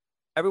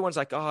 Everyone's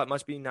like, oh, it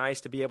must be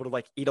nice to be able to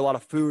like eat a lot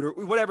of food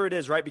or whatever it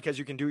is, right? Because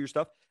you can do your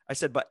stuff. I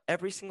said, but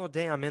every single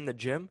day I'm in the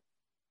gym,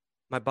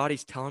 my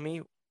body's telling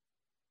me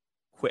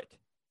quit.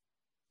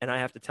 And I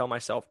have to tell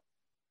myself,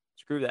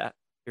 screw that.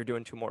 You're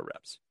doing 2 more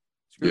reps.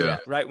 Screw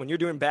that, right? When you're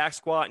doing back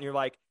squat and you're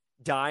like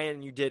dying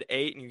and you did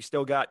 8 and you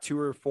still got 2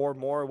 or 4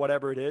 more or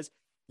whatever it is,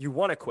 you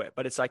want to quit.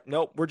 But it's like,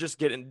 nope, we're just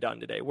getting done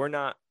today. We're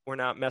not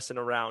messing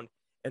around.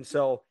 And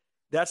so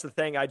that's the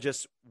thing I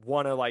just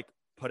want to like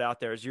put out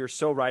there is you're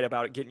so right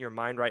about it, getting your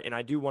mind right. And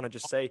I do want to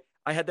just say,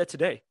 I had that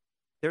today.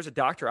 There's a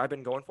doctor I've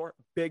been going for,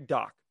 big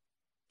doc,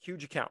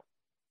 huge account.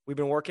 We've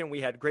been working.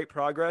 We had great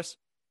progress.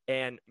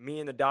 And me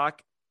and the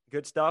doc,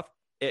 good stuff.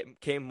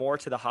 It came more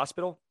to the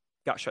hospital,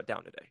 got shut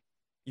down today.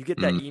 You get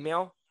that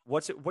email.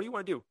 What do you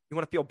want to do? You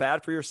want to feel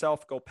bad for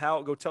yourself? Go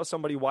pout, go tell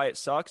somebody why it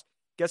sucks.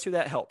 Guess who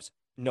that helps?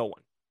 No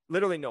one.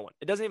 Literally no one.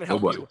 It doesn't even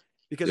help you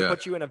because it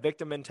puts you in a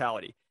victim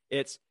mentality.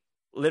 It's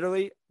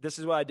literally, this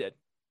is what I did.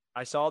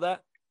 I saw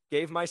that,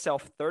 gave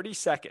myself 30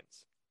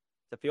 seconds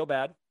to feel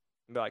bad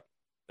and be like,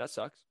 that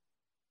sucks.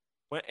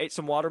 Went, ate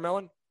some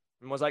watermelon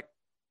and was like,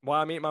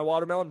 while I'm eating my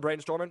watermelon,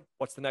 brainstorming,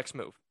 what's the next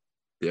move?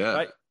 Yeah.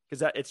 Right?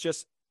 Because it's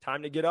just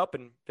time to get up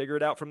and figure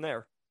it out from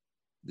there.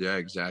 Yeah,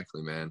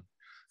 exactly, man.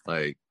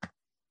 Like,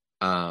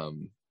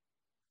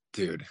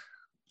 dude,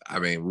 I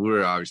mean,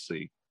 we're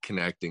obviously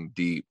connecting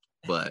deep,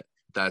 but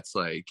that's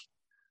like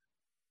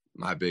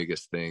my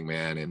biggest thing,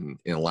 man,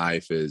 in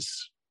life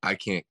is I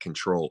can't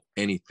control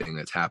anything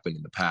that's happened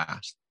in the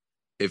past.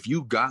 If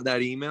you got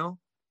that email,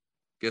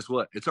 guess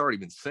what? It's already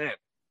been sent.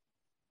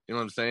 You know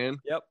what I'm saying?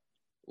 Yep.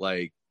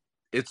 like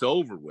it's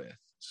over with.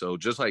 So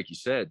just like you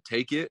said,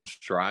 take it,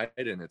 try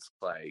it. And it's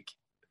like,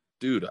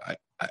 dude,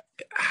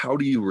 how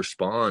do you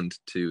respond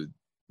to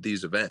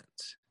these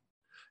events?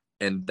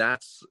 And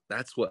that's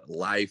what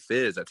life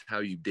is. That's how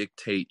you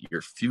dictate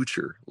your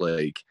future.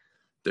 Like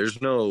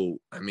there's no,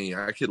 I mean,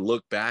 I could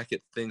look back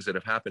at things that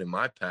have happened in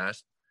my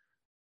past,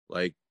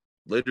 like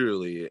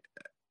literally,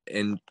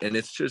 and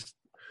it's just,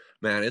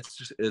 man,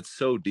 it's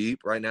so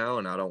deep right now.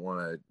 And I don't want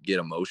to get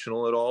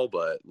emotional at all,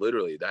 but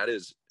literally that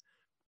is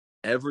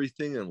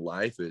everything in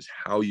life is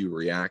how you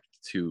react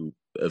to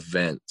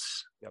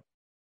events. Yep.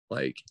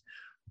 Like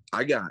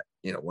I got,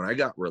 when I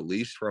got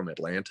released from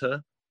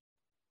Atlanta,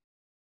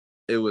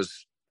 it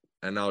was,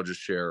 and I'll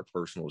just share a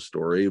personal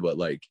story, but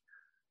like,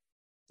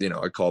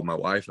 I called my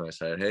wife and I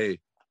said, hey,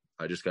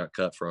 I just got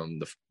cut from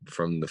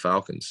the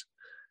Falcons.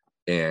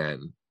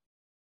 And,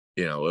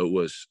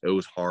 it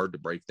was hard to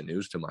break the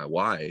news to my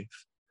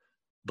wife,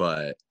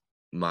 but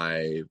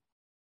my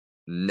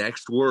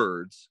next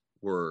words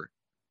were,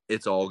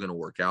 it's all going to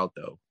work out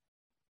though.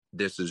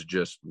 This is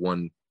just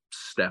one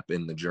step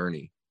in the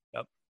journey.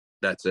 Yep.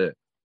 That's it.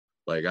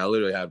 Like I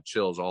literally have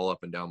chills all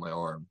up and down my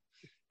arm.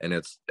 And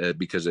it's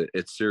because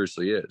it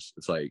seriously is.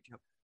 It's like,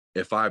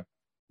 if I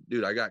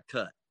got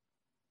cut,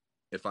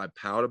 if I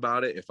pout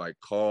about it, if I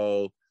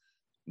call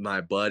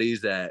my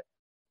buddies that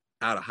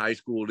out of high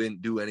school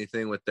didn't do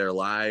anything with their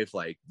life,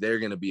 like they're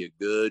going to be a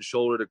good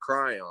shoulder to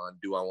cry on.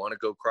 Do I want to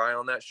go cry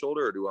on that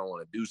shoulder or do I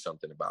want to do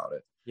something about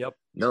it? Yep.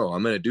 No,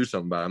 I'm going to do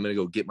something about it. I'm going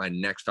to go get my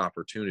next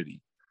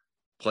opportunity.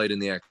 Played in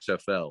the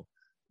XFL.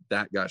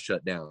 That got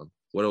shut down.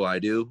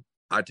 What do?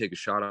 I take a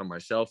shot on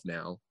myself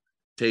now,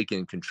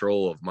 taking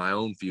control of my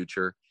own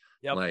future.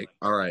 Yep. Like,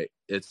 all right,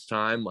 it's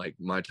time. Like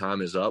my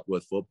time is up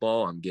with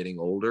football. I'm getting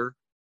older.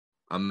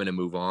 I'm going to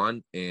move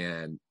on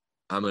and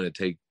I'm going to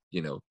take,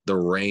 the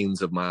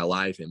reins of my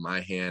life in my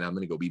hand. I'm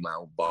going to go be my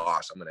own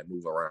boss. I'm going to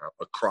move around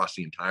across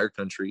the entire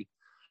country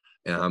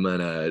and I'm going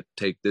to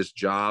take this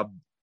job,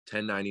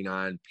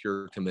 1099,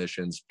 pure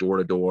commissions, door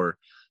to door.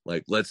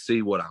 Like, let's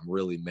see what I'm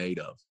really made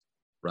of.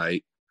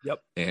 Right.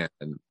 Yep.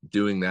 And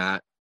doing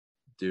that,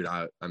 dude,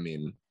 I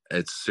mean,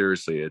 it's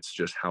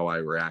just how I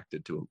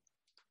reacted to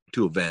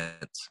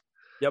events.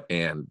 Yep.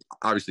 And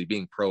obviously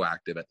being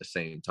proactive at the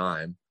same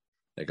time.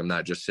 Like I'm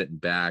not just sitting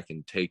back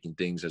and taking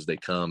things as they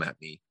come at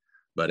me,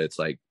 but it's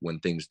like when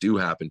things do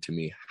happen to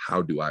me,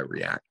 how do I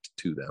react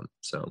to them?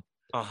 So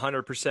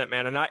 100%,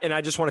 man. And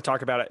I just want to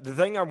talk about it. The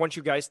thing I want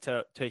you guys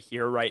to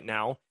hear right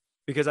now,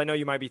 because I know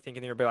you might be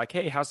thinking, you're like,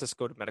 hey, how's this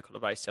go to medical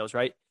device sales,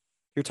 right?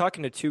 You're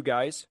talking to two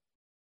guys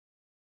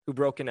who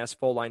broke in as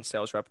full line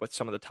sales rep with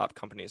some of the top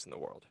companies in the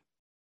world.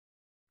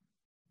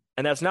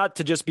 And that's not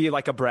to just be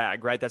like a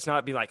brag, right? That's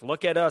not be like,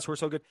 look at us, we're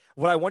so good.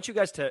 What I want you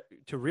guys to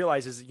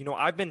realize is,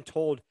 I've been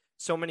told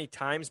so many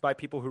times by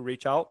people who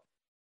reach out,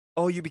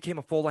 oh, you became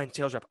a full line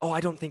sales rep. Oh,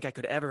 I don't think I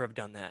could ever have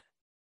done that.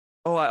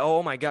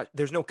 Oh my God.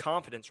 There's no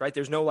confidence, right?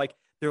 There's no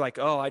they're like,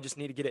 oh, I just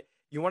need to get it.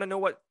 You want to know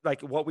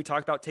what we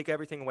talked about, take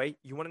everything away.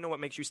 You want to know what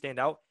makes you stand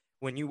out?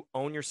 When you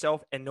own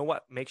yourself and know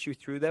what makes you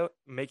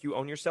make you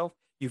own yourself.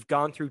 You've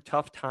gone through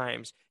tough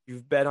times.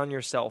 You've bet on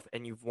yourself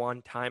and you've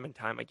won time and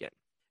time again.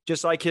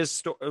 Just like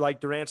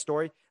Durant's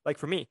story. Like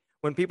for me,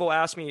 when people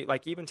ask me,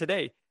 like even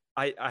today,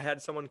 I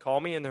had someone call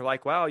me and they're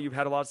like, wow, you've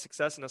had a lot of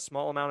success in a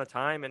small amount of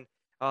time. And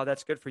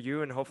that's good for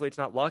you. And hopefully it's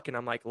not luck. And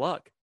I'm like,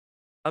 luck?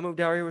 I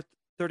moved out here with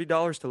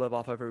 $30 to live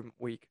off every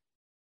week.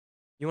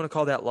 You want to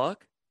call that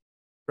luck?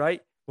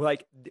 Right?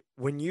 Like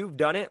when you've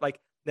done it, like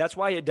that's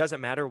why it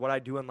doesn't matter what I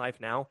do in life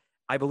now.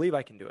 I believe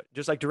I can do it.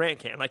 Just like Durant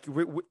can. Like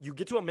you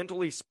get to a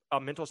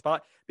mental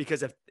spot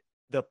because if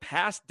the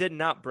past did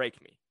not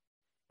break me,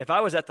 if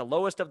I was at the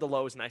lowest of the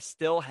lows and I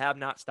still have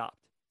not stopped,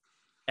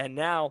 and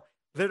now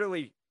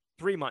literally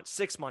 3 months,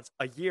 6 months,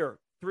 a year,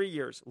 3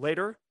 years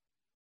later,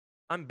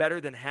 I'm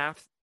better than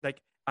half. Like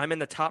I'm in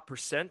the top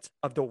 %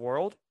 of the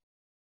world.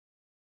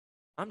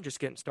 I'm just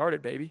getting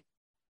started, baby.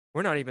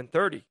 We're not even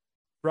 30,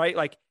 right?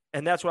 Like,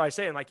 and that's what I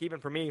say. And like,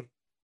 even for me,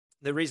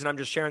 the reason I'm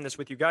just sharing this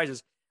with you guys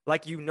is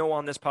like,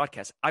 on this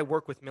podcast, I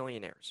work with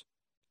millionaires.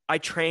 I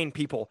train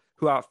people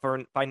who are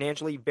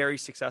financially very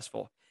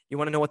successful. You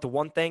want to know what the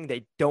one thing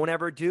they don't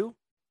ever do?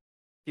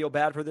 Feel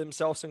bad for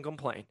themselves and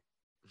complain.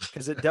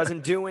 Because it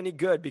doesn't do any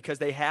good because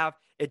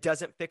it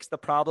doesn't fix the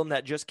problem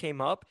that just came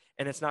up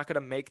and it's not going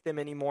to make them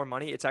any more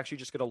money. It's actually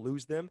just going to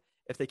lose them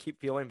if they keep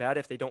feeling bad,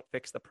 if they don't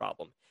fix the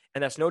problem.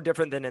 And that's no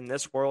different than in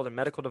this world in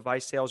medical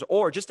device sales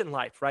or just in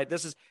life, right?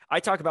 I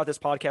talk about this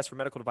podcast for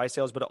medical device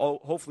sales, but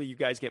hopefully you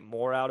guys get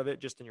more out of it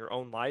just in your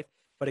own life.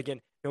 But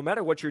again, no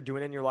matter what you're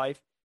doing in your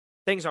life,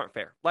 things aren't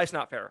fair. Life's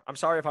not fair. I'm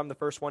sorry if I'm the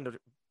first one to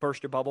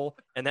burst your bubble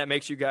and that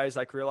makes you guys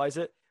realize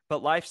it,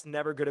 but life's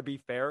never going to be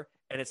fair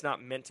and it's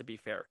not meant to be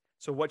fair.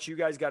 So what you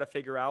guys got to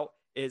figure out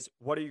is,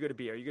 what are you going to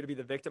be? Are you going to be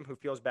the victim who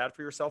feels bad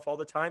for yourself all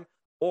the time?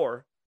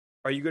 Or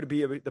are you going to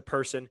be the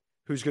person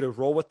who's going to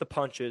roll with the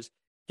punches,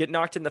 get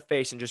knocked in the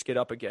face, and just get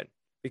up again?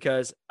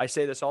 Because I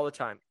say this all the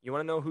time. You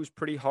want to know who's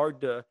pretty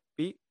hard to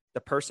beat?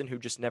 The person who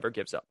just never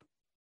gives up.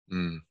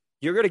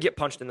 You're going to get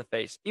punched in the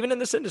face. Even in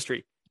this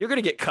industry, you're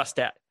going to get cussed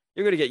at.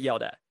 You're going to get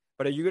yelled at.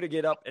 but are you going to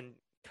get up and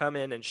come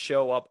in and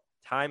show up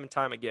time and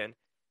time again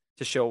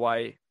to show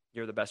why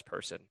you're the best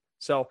person?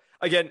 So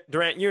again,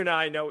 Durant, you and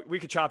I know we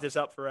could chop this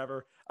up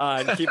forever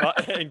and keep on,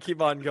 and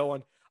keep on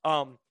going.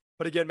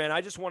 But again, man, I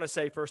just want to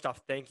say first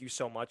off, thank you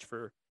so much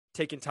for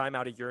taking time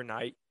out of your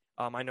night.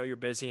 I know you're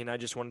busy, and I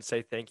just wanted to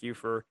say thank you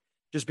for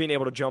just being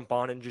able to jump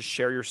on and just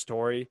share your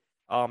story.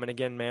 And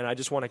again, man, I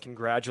just want to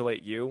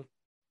congratulate you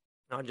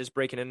on just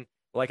breaking in,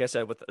 like I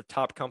said, with a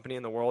top company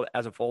in the world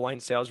as a full line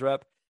sales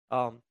rep.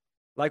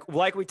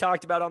 Like we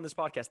talked about on this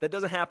podcast, that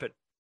doesn't happen.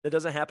 That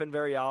doesn't happen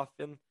very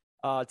often,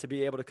 to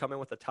be able to come in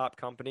with a top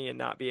company and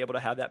not be able to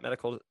have that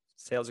medical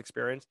sales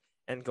experience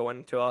and go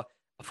into a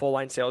full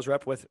line sales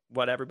rep with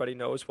what everybody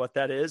knows what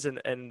that is,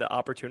 and the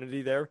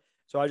opportunity there.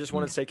 So I just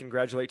want to say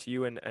congratulate to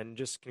you, and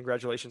just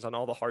congratulations on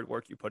all the hard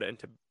work you put in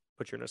to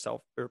put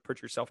yourself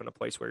in a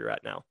place where you're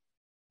at now.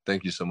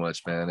 Thank you so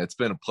much, man. It's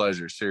been a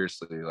pleasure.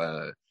 Seriously,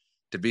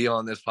 to be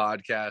on this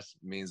podcast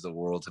means the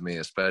world to me,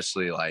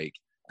 especially like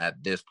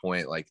at this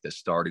point, like the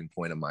starting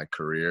point of my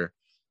career.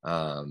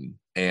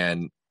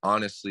 And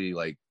honestly,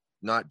 like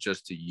not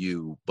just to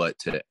you, but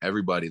to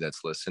everybody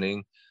that's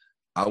listening,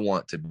 I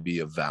want to be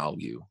of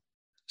value.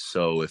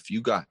 So if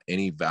you got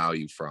any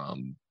value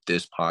from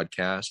this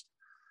podcast,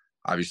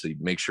 obviously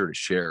make sure to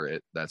share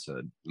it. That's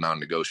a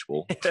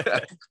non-negotiable.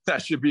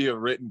 That should be a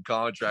written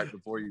contract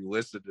before you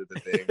listen to the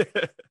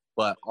thing.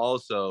 But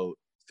also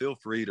feel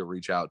free to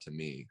reach out to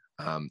me.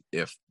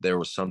 If there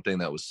was something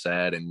that was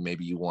said and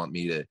maybe you want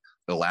me to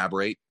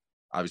elaborate,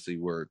 obviously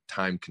we're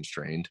time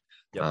constrained.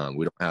 Yep.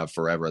 We don't have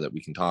forever that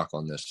we can talk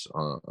on this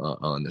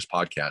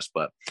podcast,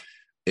 but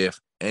if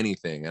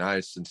anything, and I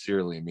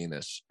sincerely mean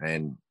this,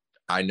 and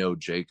I know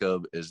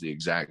Jacob is the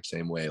exact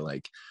same way.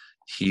 Like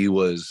he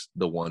was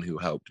the one who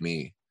helped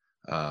me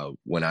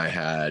when I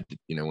had,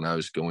 when I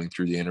was going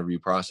through the interview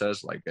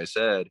process. Like I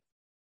said,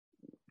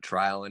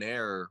 trial and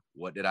error.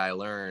 What did I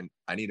learn?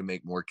 I need to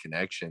make more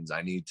connections.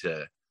 I need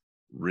to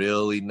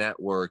really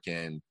network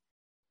and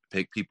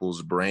pick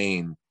people's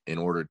brain in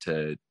order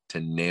to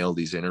nail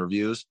these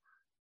interviews.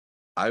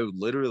 I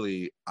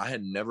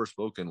had never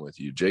spoken with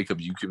you.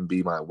 Jacob, you can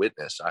be my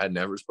witness. I had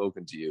never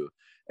spoken to you,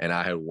 and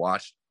I had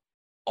watched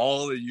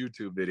all the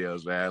YouTube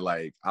videos, man.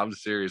 Like, I'm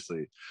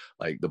seriously,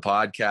 like the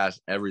podcast,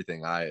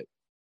 everything.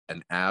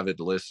 An avid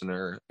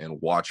listener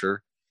and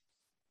watcher,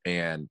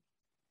 and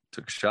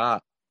took a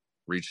shot,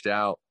 reached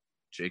out.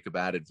 Jacob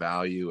added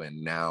value,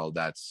 and now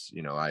that's,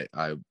 I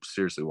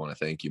seriously want to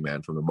thank you,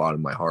 man, from the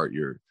bottom of my heart.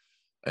 You're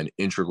an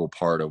integral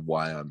part of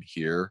why I'm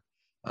here.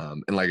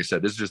 And like I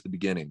said, this is just the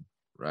beginning,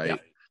 right? Yeah.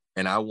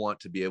 And I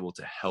want to be able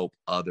to help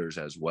others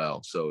as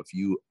well. So if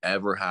you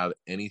ever have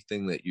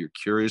anything that you're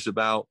curious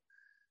about,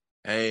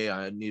 hey,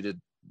 I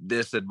needed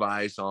this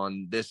advice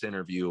on this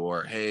interview,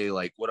 or hey,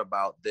 like, what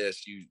about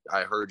this?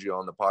 I heard you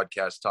on the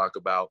podcast talk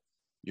about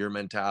your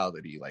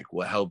mentality, like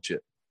what helped you.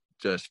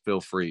 Just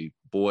feel free,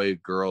 boy,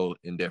 girl,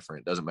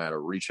 indifferent, doesn't matter.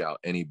 Reach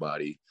out,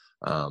 anybody.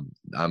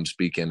 I'm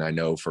speaking, I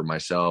know, for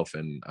myself,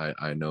 and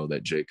I know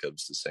that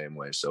Jacob's the same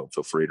way. So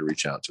feel free to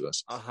reach out to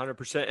us.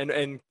 100%.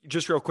 And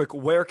just real quick,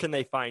 where can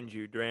they find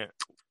you, Durant?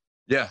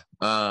 Yeah.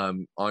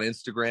 On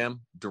Instagram,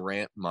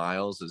 Durant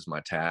Miles is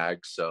my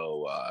tag.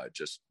 So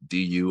just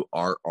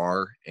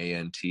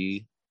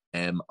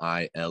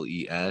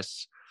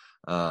DURRANTMILES.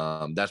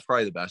 That's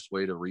probably the best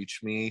way to reach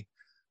me.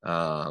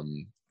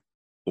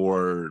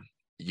 Or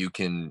you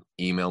can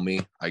email me,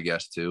 I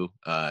guess, too.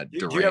 Do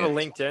you have a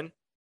LinkedIn?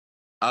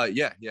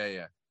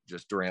 Yeah.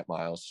 Just Durant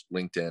Miles,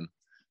 LinkedIn.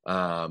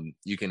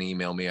 You can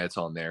email me. It's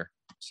on there.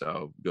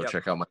 So go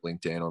check out my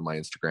LinkedIn or my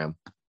Instagram.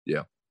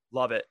 Yeah.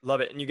 Love it.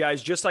 Love it. And you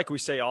guys, just like we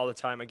say all the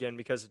time, again,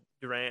 because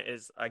Durant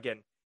is,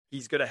 again,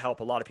 he's going to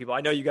help a lot of people.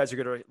 I know you guys are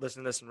going to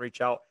listen to this and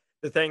reach out.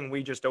 The thing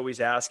we just always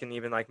ask, and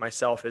even like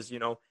myself, is,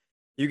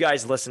 you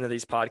guys listen to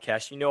these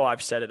podcasts.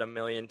 I've said it a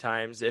million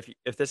times.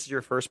 If this is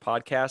your first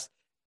podcast,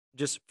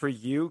 just for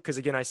you, because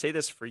again, I say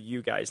this for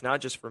you guys, not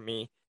just for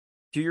me,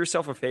 do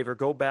yourself a favor,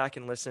 go back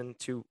and listen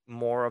to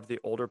more of the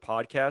older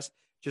podcasts,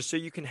 just so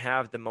you can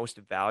have the most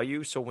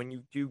value. So when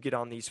you do get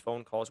on these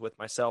phone calls with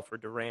myself or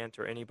Durant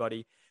or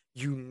anybody,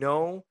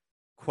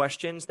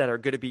 questions that are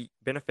going to be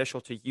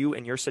beneficial to you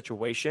and your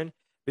situation.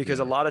 Because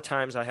a lot of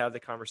times I have the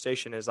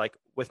conversation is like,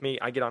 with me,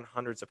 I get on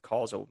hundreds of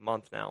calls a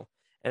month now.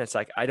 And it's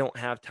like, I don't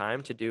have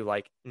time to do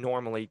like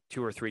normally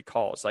 2 or 3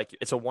 calls. Like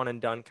it's a one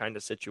and done kind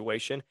of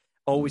situation.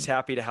 Always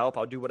happy to help.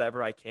 I'll do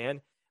whatever I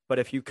can. But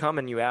if you come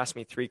and you ask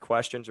me 3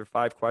 questions or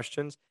 5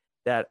 questions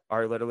that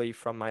are literally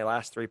from my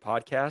last 3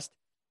 podcasts,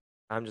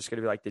 I'm just going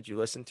to be like, did you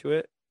listen to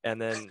it? And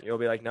then you'll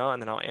be like, no.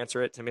 And then I'll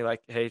answer it to me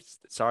like, hey,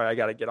 sorry, I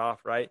got to get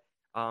off. Right.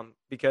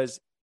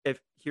 Because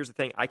here's the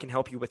thing, I can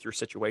help you with your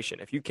situation.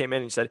 If you came in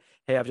and you said,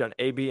 hey, I've done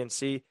A, B, and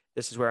C,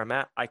 this is where I'm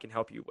at, I can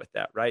help you with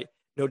that. Right.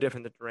 No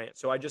different than Durant.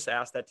 So I just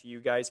ask that to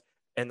you guys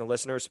and the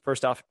listeners.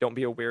 First off, don't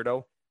be a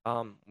weirdo.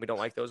 We don't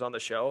like those on the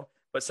show.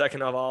 But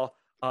second of all,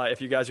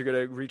 if you guys are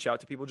going to reach out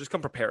to people, just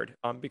come prepared.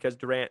 Because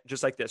Durant,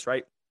 just like this,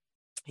 right?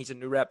 He's a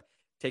new rep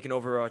taking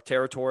over a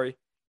territory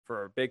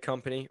for a big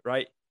company,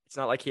 right? It's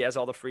not like he has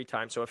all the free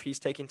time. So if he's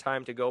taking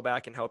time to go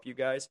back and help you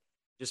guys,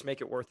 just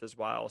make it worth his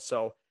while.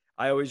 So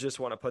I always just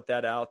want to put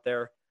that out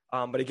there.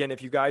 But again,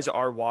 if you guys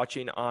are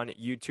watching on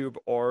YouTube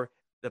or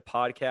the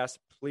podcast,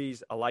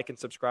 please a like and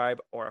subscribe,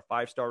 or a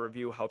 5-star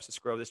review helps us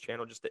grow this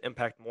channel just to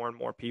impact more and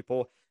more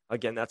people.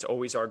 Again, that's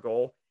always our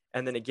goal.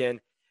 And then again,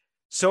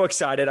 so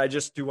excited. I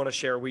just do want to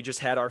share, we just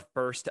had our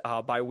first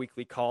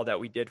bi-weekly call that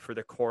we did for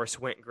the course.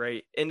 Went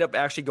great. Ended up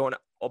actually going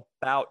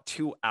about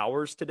 2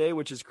 hours today,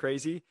 which is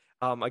crazy.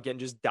 Again,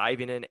 just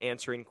diving in,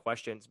 answering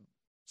questions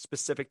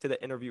specific to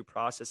the interview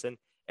process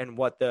and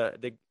what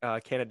the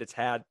candidates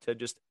had to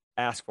just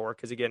ask for.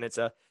 Because again, it's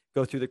a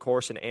go through the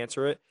course and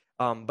answer it.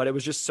 But it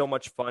was just so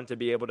much fun to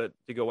be able to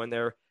go in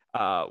there.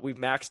 We've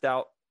maxed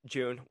out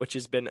June, which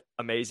has been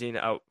amazing.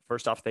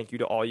 First off, thank you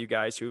to all you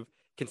guys who've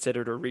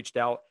considered or reached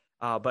out.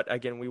 But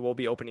again, we will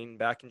be opening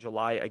back in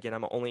July. Again,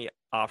 I'm only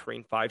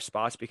offering 5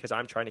 spots because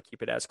I'm trying to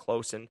keep it as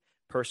close and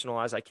personal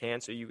as I can,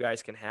 so you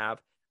guys can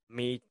have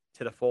me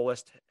to the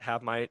fullest,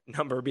 have my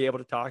number, be able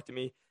to talk to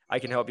me. I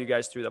can help you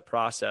guys through the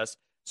process.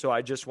 So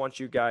I just want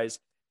you guys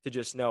to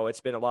just know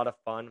it's been a lot of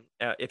fun.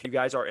 If you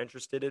guys are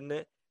interested in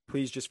it,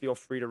 please just feel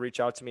free to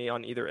reach out to me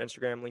on either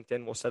Instagram,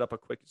 LinkedIn. We'll set up a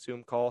quick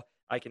Zoom call.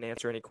 I can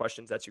answer any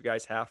questions that you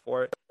guys have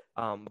for it.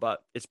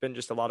 But it's been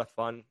just a lot of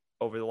fun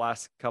over the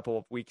last couple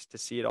of weeks to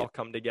see it all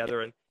come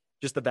together and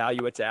just the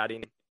value it's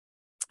adding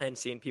and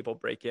seeing people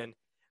break in.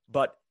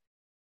 But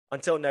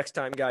until next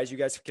time, guys, you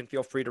guys can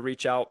feel free to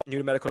reach out. New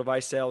to Medical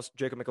Device Sales,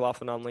 Jacob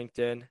McLaughlin on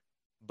LinkedIn.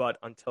 But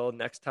until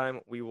next time,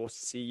 we will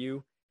see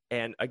you.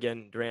 And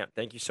again, Durant,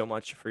 thank you so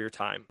much for your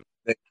time.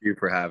 Thank you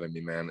for having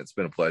me, man. It's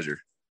been a pleasure.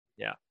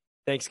 Yeah.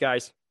 Thanks,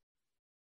 guys.